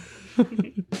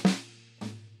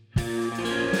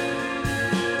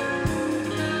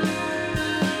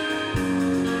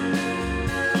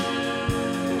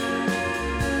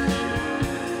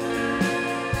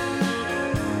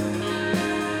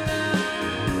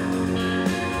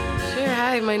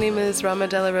 Hi, my name is Rama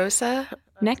De La Rosa.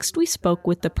 Next, we spoke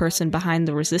with the person behind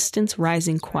the Resistance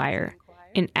Rising Choir,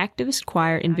 an activist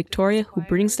choir in Victoria who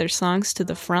brings their songs to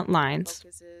the front lines.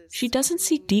 She doesn't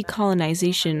see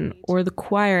decolonization or the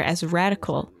choir as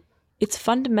radical. It's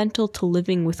fundamental to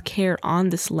living with care on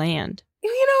this land. You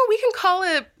know, we can call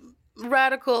it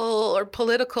radical or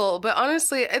political, but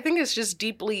honestly, I think it's just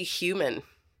deeply human.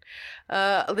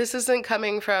 This isn't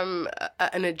coming from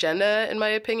an agenda, in my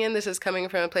opinion. This is coming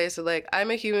from a place of like,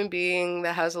 I'm a human being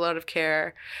that has a lot of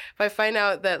care. If I find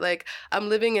out that like I'm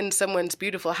living in someone's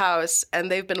beautiful house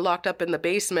and they've been locked up in the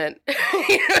basement,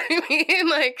 you know what I mean?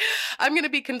 Like, I'm going to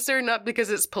be concerned not because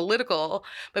it's political,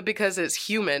 but because it's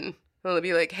human. They'll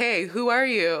be like, hey, who are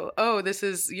you? Oh, this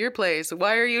is your place.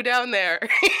 Why are you down there?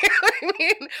 You know what I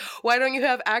mean? Why don't you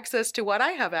have access to what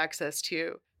I have access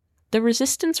to? The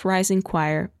Resistance Rising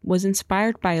Choir was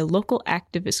inspired by a local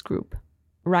activist group,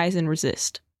 Rise and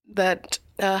Resist, that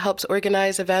helps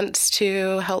organize events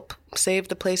to help save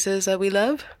the places that we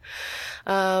love.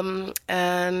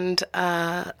 And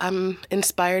I'm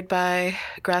inspired by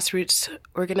grassroots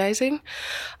organizing.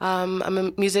 I'm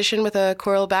a musician with a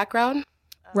choral background.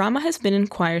 Rama has been in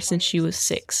choir since she was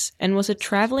 6 and was a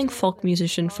traveling folk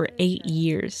musician for 8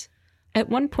 years. At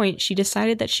one point, she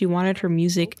decided that she wanted her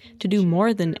music to do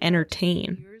more than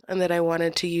entertain. And that I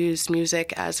wanted to use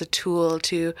music as a tool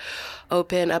to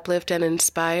open, uplift, and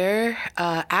inspire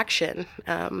action.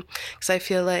 Because I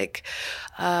feel like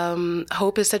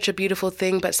hope is such a beautiful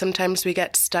thing, but sometimes we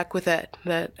get stuck with it,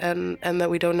 and that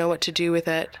we don't know what to do with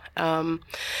it.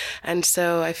 And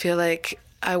so I feel like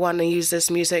I want to use this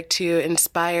music to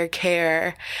inspire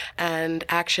care and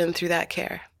action through that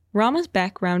care. Rama's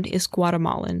background is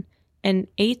Guatemalan, an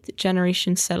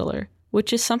 8th-generation settler,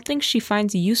 which is something she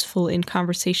finds useful in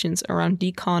conversations around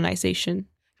decolonization.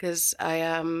 Because I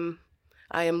am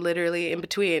literally in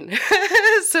between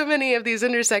so many of these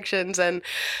intersections, and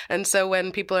so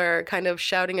when people are kind of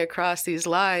shouting across these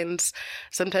lines,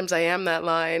 sometimes I am that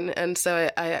line, and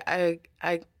so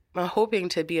I'm hoping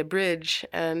to be a bridge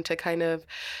and to kind of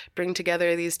bring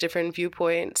together these different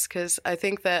viewpoints, because I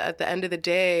think that at the end of the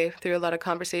day, through a lot of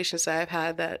conversations that I've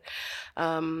had, that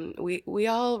we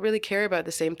all really care about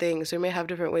the same things. We may have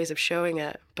different ways of showing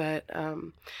it, but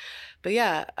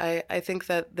yeah, I think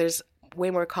that there's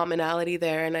way more commonality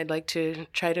there, and I'd like to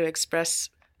try to express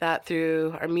that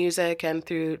through our music and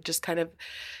through just kind of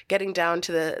getting down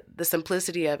to the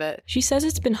simplicity of it. She says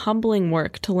it's been humbling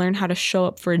work to learn how to show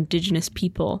up for Indigenous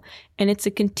people, and it's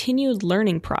a continued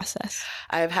learning process.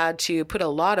 I've had to put a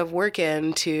lot of work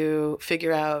in to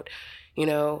figure out,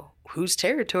 whose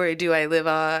territory do I live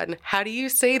on? How do you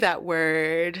say that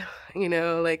word?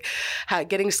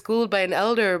 Getting schooled by an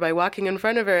elder by walking in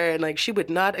front of her, and she would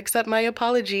not accept my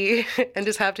apology and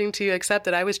just having to accept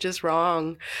that I was just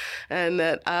wrong, and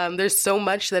that there's so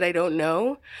much that I don't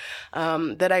know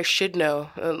that I should know.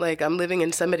 I'm living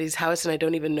in somebody's house and I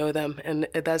don't even know them, and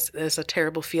that's a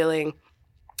terrible feeling.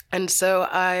 And so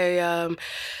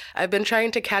I've been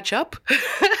trying to catch up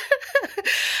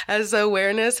as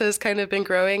awareness has kind of been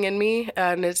growing in me,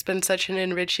 and it's been such an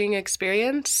enriching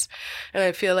experience. And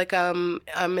I feel like I'm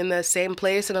in the same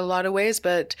place in a lot of ways,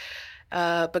 but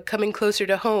coming closer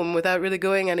to home without really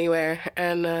going anywhere,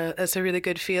 and that's a really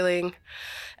good feeling.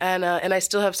 And I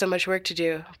still have so much work to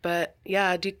do. But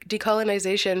yeah,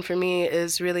 decolonization for me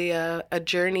is really a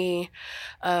journey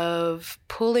of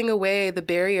pulling away the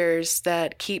barriers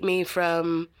that keep me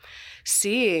from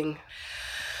seeing.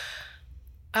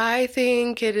 I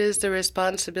think it is the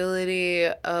responsibility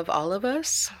of all of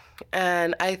us.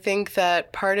 And I think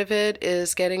that part of it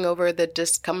is getting over the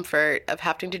discomfort of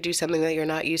having to do something that you're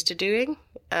not used to doing,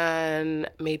 and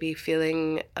maybe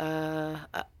feeling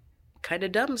kind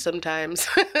of dumb sometimes.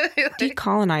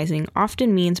 Decolonizing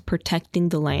often means protecting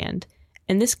the land,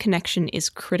 and this connection is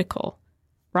critical.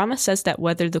 Rama says that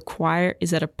whether the choir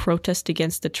is at a protest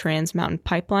against the Trans Mountain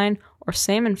Pipeline or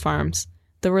salmon farms,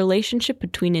 the relationship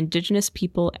between Indigenous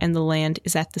people and the land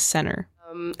is at the center.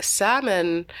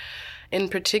 Salmon, in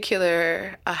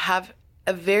particular, have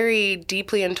a very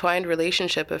deeply entwined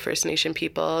relationship with First Nation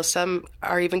people. Some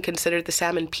are even considered the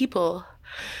salmon people.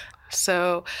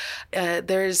 So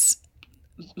there's,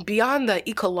 beyond the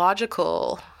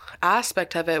ecological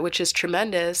aspect of it, which is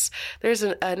tremendous, there's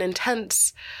an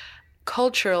intense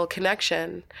cultural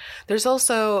connection. There's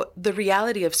also the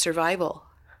reality of survival.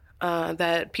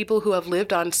 That people who have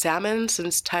lived on salmon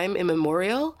since time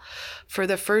immemorial, for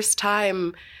the first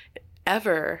time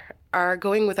ever, are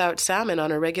going without salmon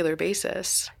on a regular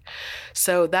basis.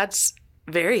 So that's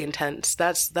very intense.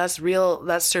 That's real.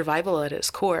 That's survival at its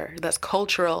core. That's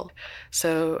cultural.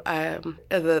 So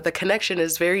the connection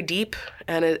is very deep,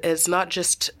 and it's not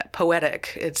just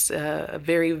poetic. It's a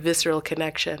very visceral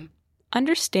connection.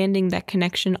 Understanding that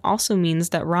connection also means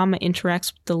that Rama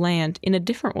interacts with the land in a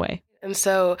different way. And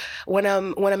so when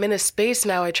I'm in a space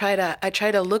now, I try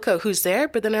to look at who's there,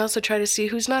 but then I also try to see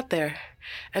who's not there,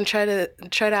 and try to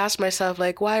ask myself,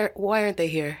 why aren't they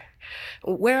here?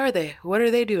 Where are they? What are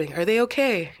they doing? Are they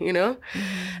okay? Mm-hmm.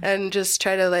 And just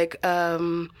try to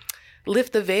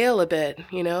lift the veil a bit,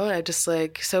 you know? I just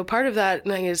like, so part of that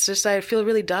is just I feel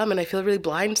really dumb and I feel really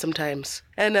blind sometimes.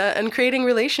 And creating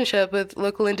relationship with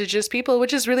local Indigenous people,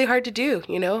 which is really hard to do,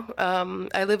 you know?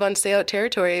 I live on Stay Out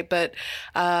territory, but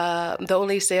the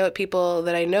only Stay Out people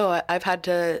that I know, I've had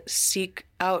to seek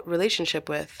out relationship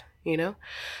with, you know?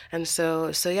 And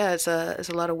so yeah, it's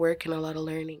a lot of work and a lot of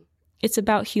learning. It's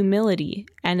about humility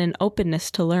and an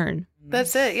openness to learn.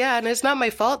 That's it, yeah. And it's not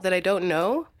my fault that I don't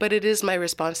know, but it is my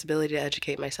responsibility to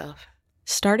educate myself.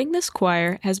 Starting this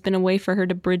choir has been a way for her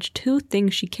to bridge two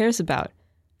things she cares about,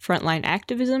 frontline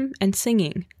activism and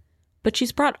singing. But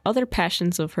she's brought other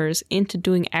passions of hers into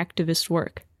doing activist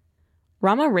work.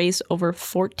 Rama raised over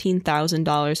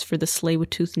 $14,000 for the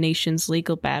Tsleil-Waututh Nation's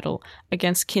legal battle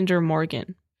against Kinder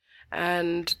Morgan.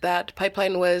 And that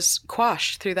pipeline was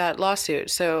quashed through that lawsuit.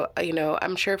 So, you know,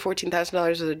 I'm sure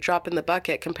 $14,000 is a drop in the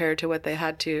bucket compared to what they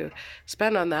had to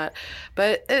spend on that.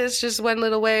 But it's just one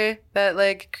little way that,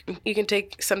 like, you can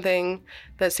take something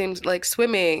that seems like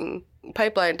swimming.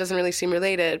 Pipeline doesn't really seem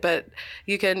related, but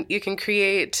you can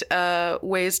create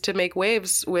ways to make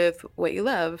waves with what you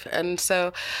love. And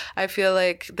so I feel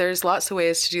like there's lots of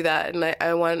ways to do that. And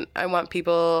I want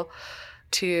people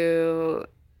to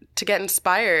get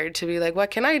inspired, to be like,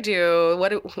 what can I do?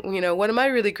 What am I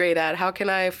really great at? How can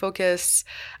I focus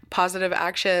positive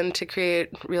action to create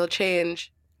real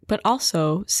change? But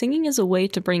also, singing is a way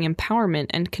to bring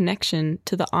empowerment and connection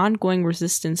to the ongoing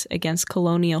resistance against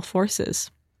colonial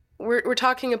forces. We're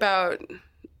talking about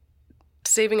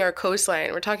saving our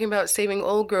coastline. We're talking about saving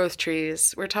old growth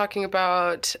trees. We're talking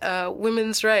about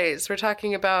women's rights. We're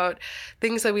talking about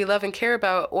things that we love and care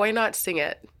about. Why not sing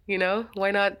it? You know,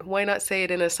 why not say it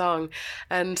in a song?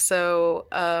 And so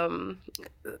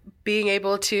being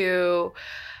able to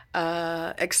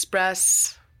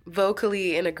express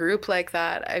vocally in a group like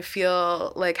that, I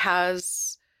feel like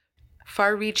has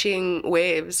far-reaching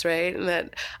waves, right? And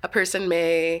that a person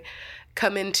may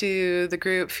come into the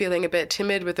group feeling a bit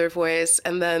timid with their voice,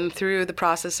 and then through the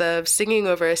process of singing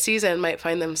over a season might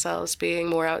find themselves being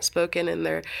more outspoken in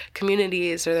their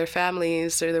communities or their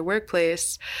families or their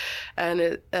workplace. And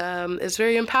it is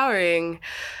very empowering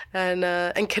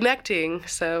and connecting.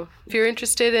 So if you're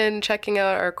interested in checking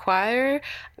out our choir,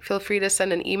 feel free to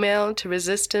send an email to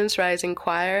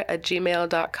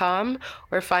resistancerisingchoir@gmail.com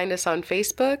or find us on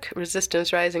Facebook,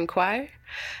 Resistance Rising Choir,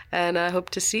 and I hope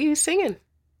to see you singing.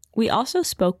 We also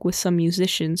spoke with some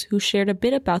musicians who shared a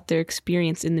bit about their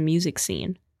experience in the music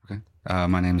scene. Okay.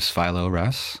 My name is Philo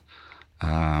Russ.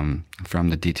 I'm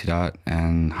from the DT Dot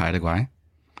and Haida Gwaii.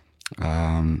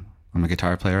 I'm a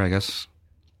guitar player, I guess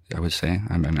I would say.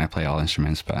 I play all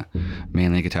instruments, but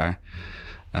mainly guitar.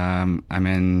 I'm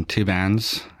in two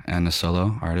bands and a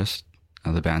solo artist.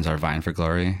 The bands are Vying for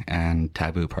Glory and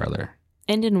Taboo Parlor.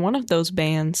 And in one of those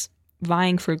bands,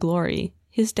 Vying for Glory,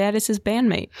 his dad is his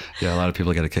bandmate. Yeah, a lot of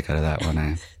people get a kick out of that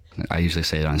when I usually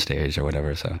say it on stage or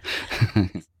whatever, so.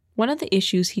 One of the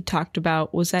issues he talked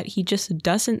about was that he just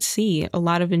doesn't see a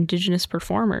lot of Indigenous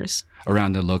performers.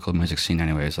 Around the local music scene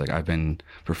anyways, like I've been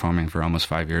performing for almost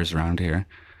 5 years around here,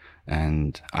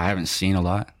 and I haven't seen a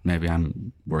lot. Maybe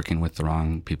I'm working with the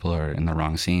wrong people or in the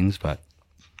wrong scenes, but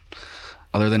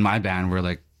other than my band, we're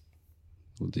like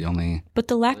the only... But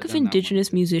the lack of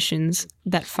Indigenous musicians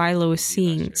that Philo is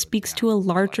seeing speaks to a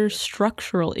larger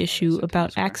structural issue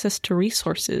about access to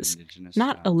resources,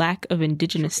 not a lack of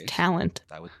Indigenous talent.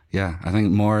 Yeah, I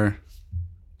think more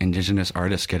Indigenous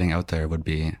artists getting out there would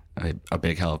be a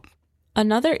big help.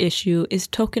 Another issue is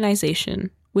tokenization,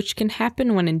 which can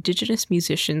happen when Indigenous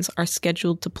musicians are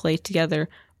scheduled to play together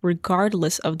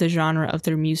regardless of the genre of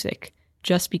their music,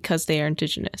 just because they are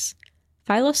Indigenous.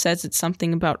 Philo says it's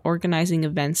something about organizing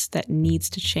events that needs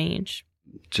to change.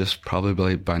 Just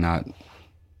probably by not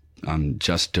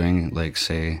just doing, like,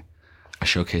 say, a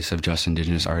showcase of just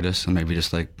Indigenous artists, and maybe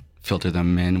just, like, filter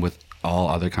them in with all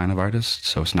other kind of artists.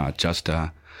 So it's not just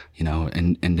a,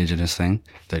 an Indigenous thing.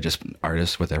 They're just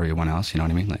artists with everyone else, you know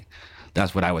what I mean? Like,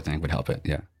 that's what I would think would help it,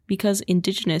 yeah. Because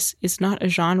Indigenous is not a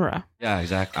genre. Yeah,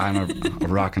 exactly. I'm a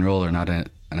rock and roller, not a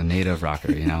native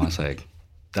rocker, It's like,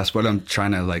 that's what I'm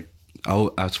trying to, like,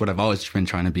 that's what I've always been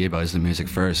trying to be about, is the music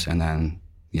first. And then,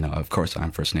 of course,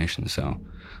 I'm First Nation. So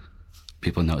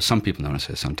some people notice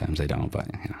it. Sometimes they don't, but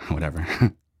whatever.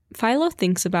 Philo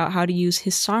thinks about how to use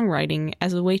his songwriting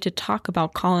as a way to talk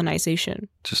about colonization.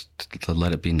 Just to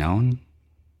let it be known.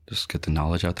 Just get the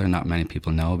knowledge out there. Not many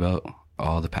people know about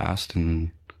all the past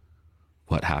and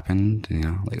what happened.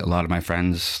 Like a lot of my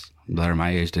friends that are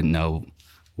my age didn't know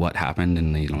what happened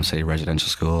in the, say, residential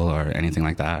school or anything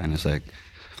like that. And it's like,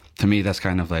 to me, that's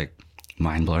kind of like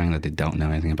mind-blowing that they don't know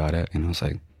anything about it. It's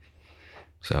like,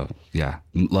 So yeah,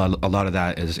 a lot of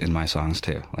that is in my songs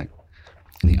too, like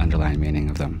the underlying meaning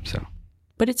of them. So,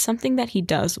 but it's something that he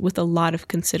does with a lot of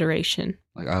consideration.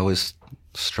 Like I always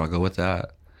struggle with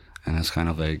that, and it's kind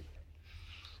of like,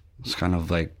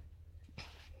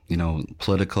 you know,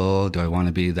 political. Do I want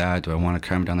to be that? Do I want to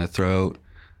cram it down their throat?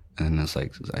 And it's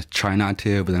like I try not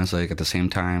to, but then it's like at the same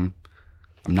time,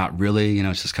 I'm not really. You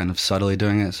know, it's just kind of subtly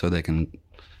doing it so they can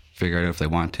figure it out if they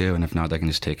want to, and if not, they can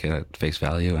just take it at face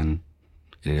value, and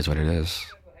it is what it is.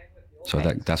 So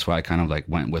that's why I kind of like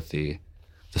went with the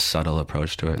subtle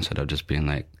approach to it instead of just being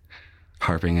like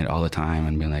harping it all the time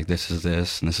and being like, this is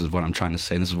this, and this is what I'm trying to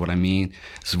say, this is what I mean,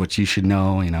 this is what you should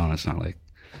know, you know. And it's not like,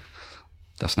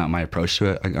 that's not my approach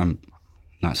to it. I'm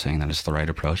not saying that it's the right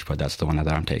approach, but that's the one that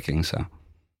I'm taking. So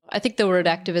I think the word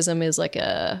activism is like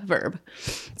a verb.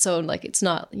 So like it's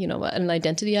not, you know, an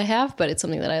identity I have, but it's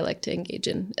something that I like to engage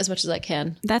in as much as I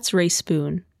can. That's Rae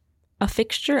Spoon, a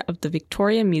fixture of the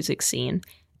Victoria music scene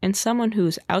and someone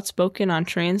who's outspoken on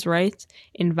trans rights,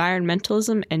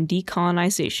 environmentalism, and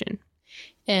decolonization.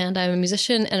 And I'm a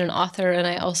musician and an author, and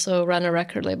I also run a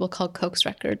record label called Cokes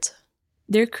Records.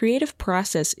 Their creative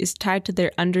process is tied to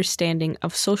their understanding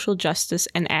of social justice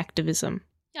and activism.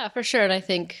 Yeah, for sure. And I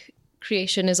think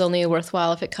creation is only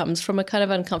worthwhile if it comes from a kind of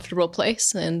uncomfortable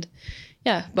place. And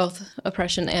yeah, both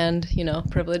oppression and, you know,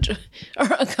 privilege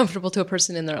are uncomfortable to a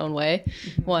person in their own way.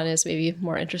 One is maybe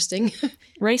more interesting.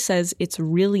 Rae says it's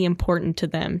really important to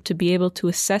them to be able to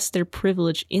assess their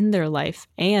privilege in their life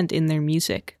and in their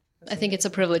music. I think it's a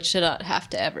privilege to not have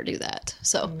to ever do that.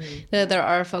 So there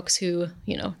are folks who,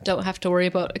 you know, don't have to worry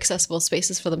about accessible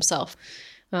spaces for themselves.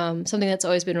 Something that's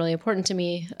always been really important to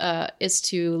me is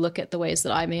to look at the ways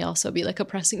that I may also be like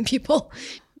oppressing people.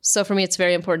 So for me, it's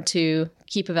very important to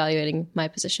keep evaluating my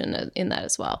position in that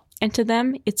as well. And to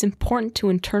them, it's important to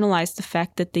internalize the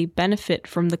fact that they benefit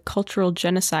from the cultural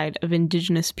genocide of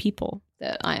Indigenous people.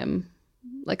 That I am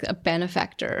like a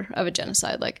benefactor of a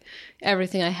genocide. Like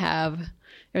everything I have,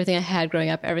 everything I had growing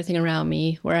up, everything around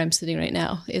me, where I'm sitting right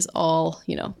now is all,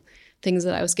 you know, things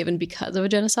that I was given because of a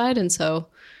genocide. And so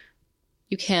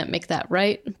you can't make that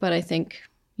right. But I think,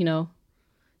 you know,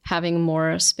 having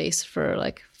more space for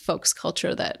like folks'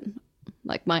 culture that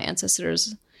like my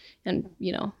ancestors and,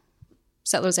 you know,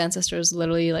 settlers' ancestors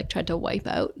literally like tried to wipe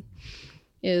out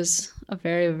is a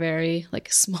very, very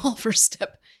like small first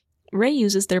step. Rae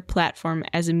uses their platform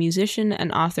as a musician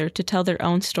and author to tell their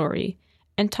own story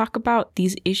and talk about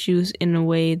these issues in a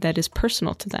way that is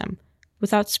personal to them,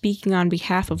 without speaking on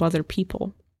behalf of other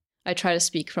people. I try to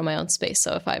speak from my own space.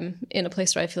 So if I'm in a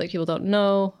place where I feel like people don't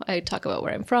know, I talk about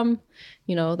where I'm from,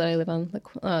 you know, that I live on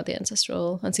the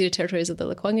ancestral unceded territories of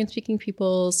the Lekwungen-speaking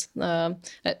peoples,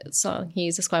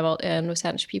 Songhees, Esquimalt, and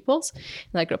Wasanich peoples.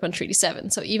 And I grew up on Treaty 7.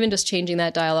 So even just changing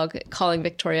that dialogue, calling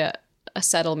Victoria a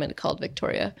settlement called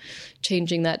Victoria,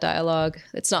 changing that dialogue.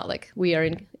 It's not like we are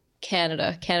in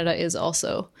Canada. Canada is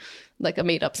also like a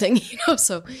made up thing, you know?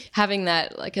 So having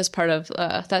that like as part of,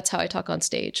 that's how I talk on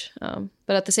stage.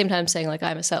 But at the same time saying like,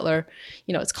 I'm a settler,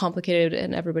 you know, it's complicated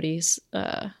and everybody's,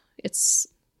 it's,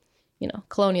 you know,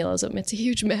 colonialism. It's a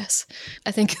huge mess.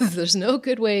 I think there's no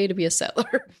good way to be a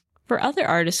settler. For other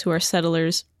artists who are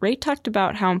settlers, Rae talked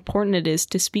about how important it is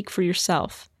to speak for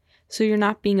yourself, so you're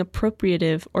not being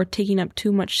appropriative or taking up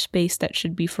too much space that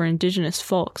should be for Indigenous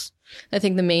folks. I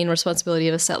think the main responsibility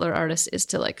of a settler artist is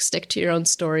to like stick to your own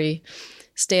story,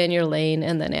 stay in your lane,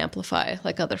 and then amplify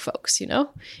like other folks, you know?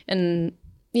 And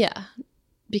yeah,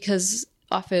 because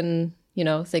often, you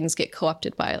know, things get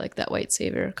co-opted by like that white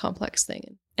savior complex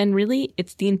thing. And really,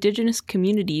 it's the Indigenous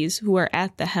communities who are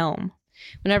at the helm.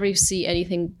 Whenever you see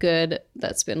anything good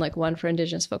that's been like won for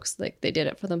Indigenous folks, like they did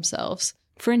it for themselves.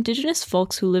 For Indigenous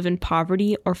folks who live in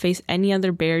poverty or face any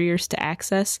other barriers to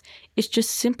access, it's just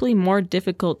simply more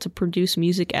difficult to produce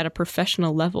music at a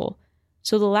professional level.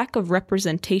 So the lack of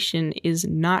representation is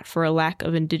not for a lack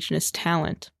of Indigenous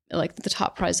talent. Like the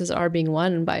top prizes are being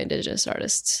won by Indigenous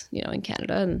artists, you know, in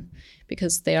Canada, and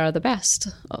because they are the best,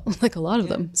 like a lot of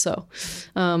them. So,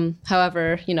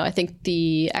 however, you know, I think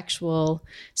the actual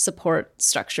support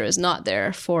structure is not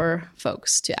there for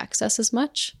folks to access as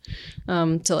much,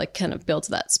 to like kind of build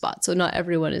to that spot. So not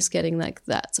everyone is getting like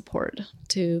that support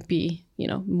to be, you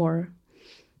know, more,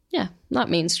 yeah, not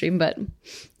mainstream, but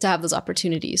to have those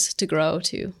opportunities to grow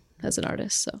too as an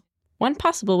artist. So one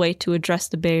possible way to address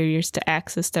the barriers to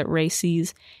access that Rae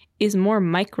sees is more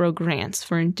micro grants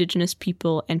for Indigenous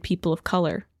people and people of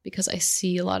color. Because I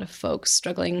see a lot of folks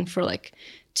struggling for like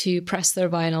to press their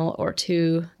vinyl or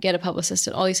to get a publicist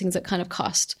and all these things that kind of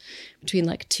cost between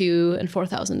like $2,000 and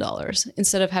 $4,000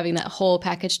 instead of having that whole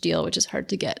package deal, which is hard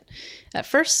to get at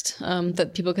first,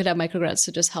 that people could have microgrants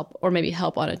to just help or maybe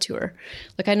help on a tour.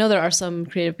 Like I know there are some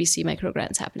Creative BC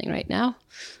microgrants happening right now.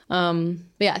 But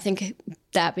yeah, I think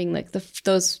that being like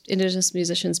those Indigenous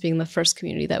musicians being the first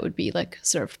community that would be like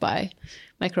served by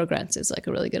microgrants is like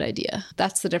a really good idea.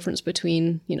 That's the difference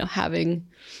between, you know, having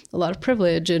a lot of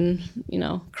privilege and, you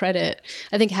know, credit.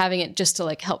 I think having it just to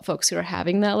like help folks who are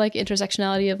having that like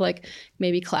intersectionality of like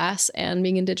maybe class and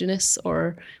being Indigenous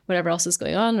or whatever else is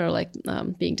going on, or like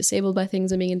being disabled by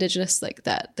things and being Indigenous, like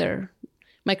that, their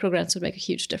microgrants would make a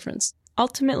huge difference.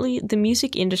 Ultimately, the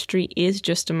music industry is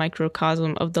just a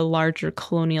microcosm of the larger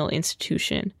colonial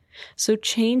institution. So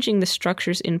changing the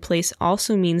structures in place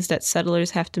also means that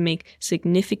settlers have to make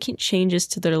significant changes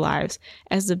to their lives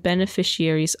as the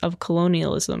beneficiaries of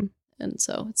colonialism. And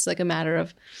so it's like a matter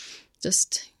of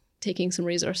just taking some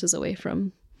resources away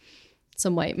from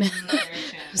some white men,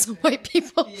 some white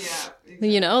people. Yeah,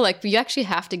 exactly. You know, like you actually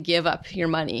have to give up your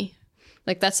money.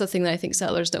 Like that's the thing that I think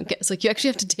settlers don't get. It's like you actually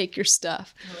have to take your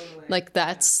stuff. Totally. Like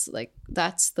that's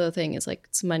the thing. Is like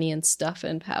it's money and stuff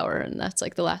and power, and that's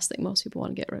like the last thing most people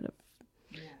want to get rid of.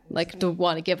 Yeah, like to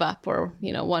want to give up or,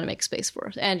 you know, want to make space for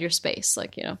it. And your space.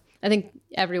 Like, you know, I think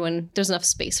there's enough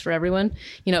space for everyone.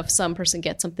 You know, if some person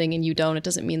gets something and you don't, it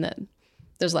doesn't mean that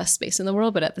there's less space in the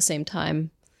world. But at the same time,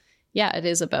 yeah, it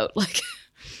is about like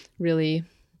really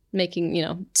making, you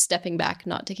know, stepping back,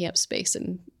 not taking up space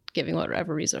and giving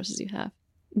whatever resources you have.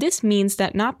 This means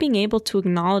that not being able to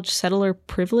acknowledge settler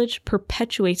privilege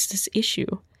perpetuates this issue,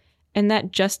 and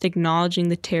that just acknowledging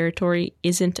the territory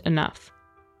isn't enough.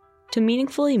 To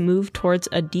meaningfully move towards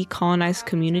a decolonized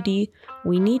community,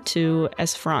 we need to,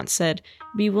 as France said,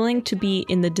 be willing to be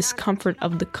in the discomfort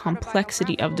of the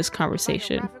complexity of this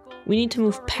conversation. We need to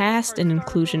move past an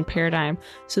inclusion paradigm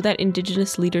so that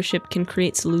Indigenous leadership can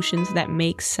create solutions that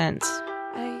make sense.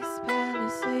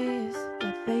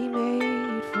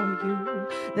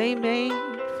 They made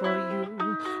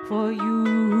for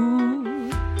you.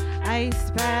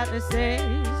 Ice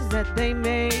palaces that they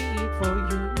made for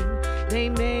you. They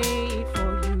made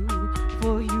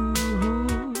for you.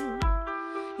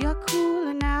 You're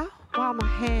cooler now while my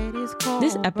head is cold.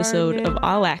 This episode of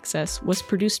All Access was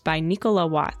produced by Nicola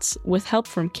Watts with help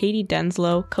from Katie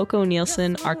Denslow, Coco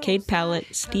Nielsen, Arcade Palette,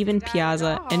 Stephen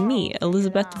Piazza, and me,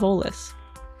 Elizabeth Volis.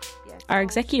 Our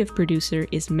executive producer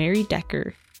is Mary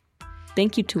Decker.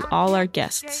 Thank you to all our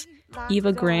guests,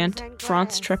 Eva Grant,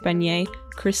 France Trepanier,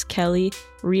 Chris Kelly,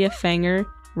 Ria Fanger,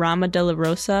 Rama De La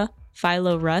Rosa,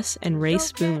 Philo Russ, and Ray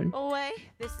Spoon.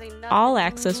 All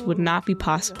Access would not be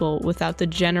possible without the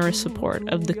generous support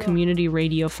of the Community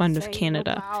Radio Fund of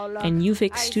Canada and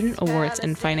UVic Student Awards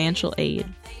and financial aid.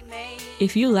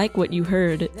 If you like what you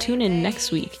heard, tune in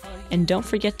next week, and don't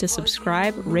forget to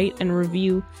subscribe, rate, and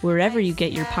review wherever you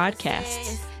get your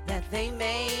podcasts. That they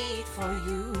made for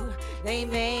you. They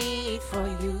made for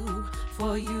you,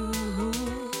 for you.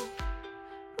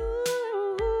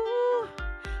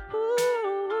 Ooh,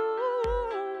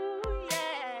 yeah.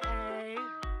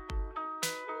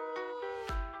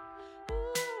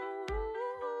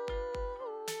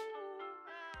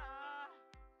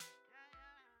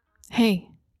 Hey,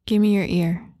 give me your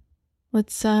ear.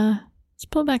 Let's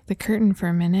pull back the curtain for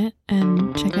a minute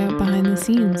and check out behind the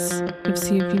scenes of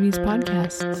CFUV's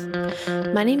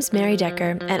podcasts. My name's Mary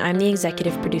Decker, and I'm the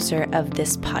executive producer of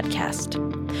this podcast.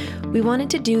 We wanted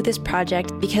to do this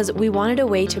project because we wanted a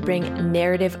way to bring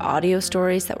narrative audio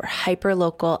stories that were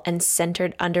hyper-local and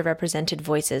centered underrepresented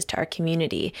voices to our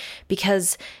community,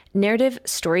 because narrative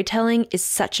storytelling is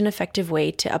such an effective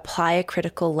way to apply a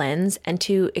critical lens and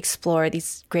to explore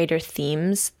these greater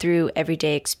themes through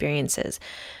everyday experiences.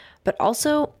 But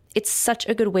also, it's such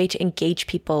a good way to engage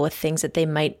people with things that they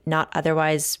might not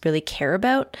otherwise really care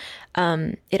about.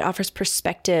 It offers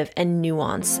perspective and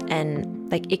nuance,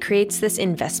 and like it creates this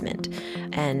investment.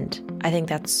 And I think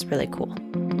that's really cool.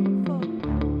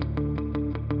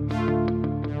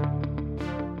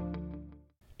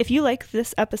 If you like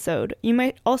this episode, you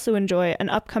might also enjoy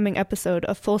an upcoming episode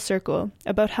of Full Circle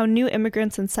about how new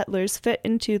immigrants and settlers fit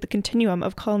into the continuum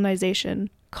of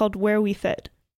colonization, called Where We Fit.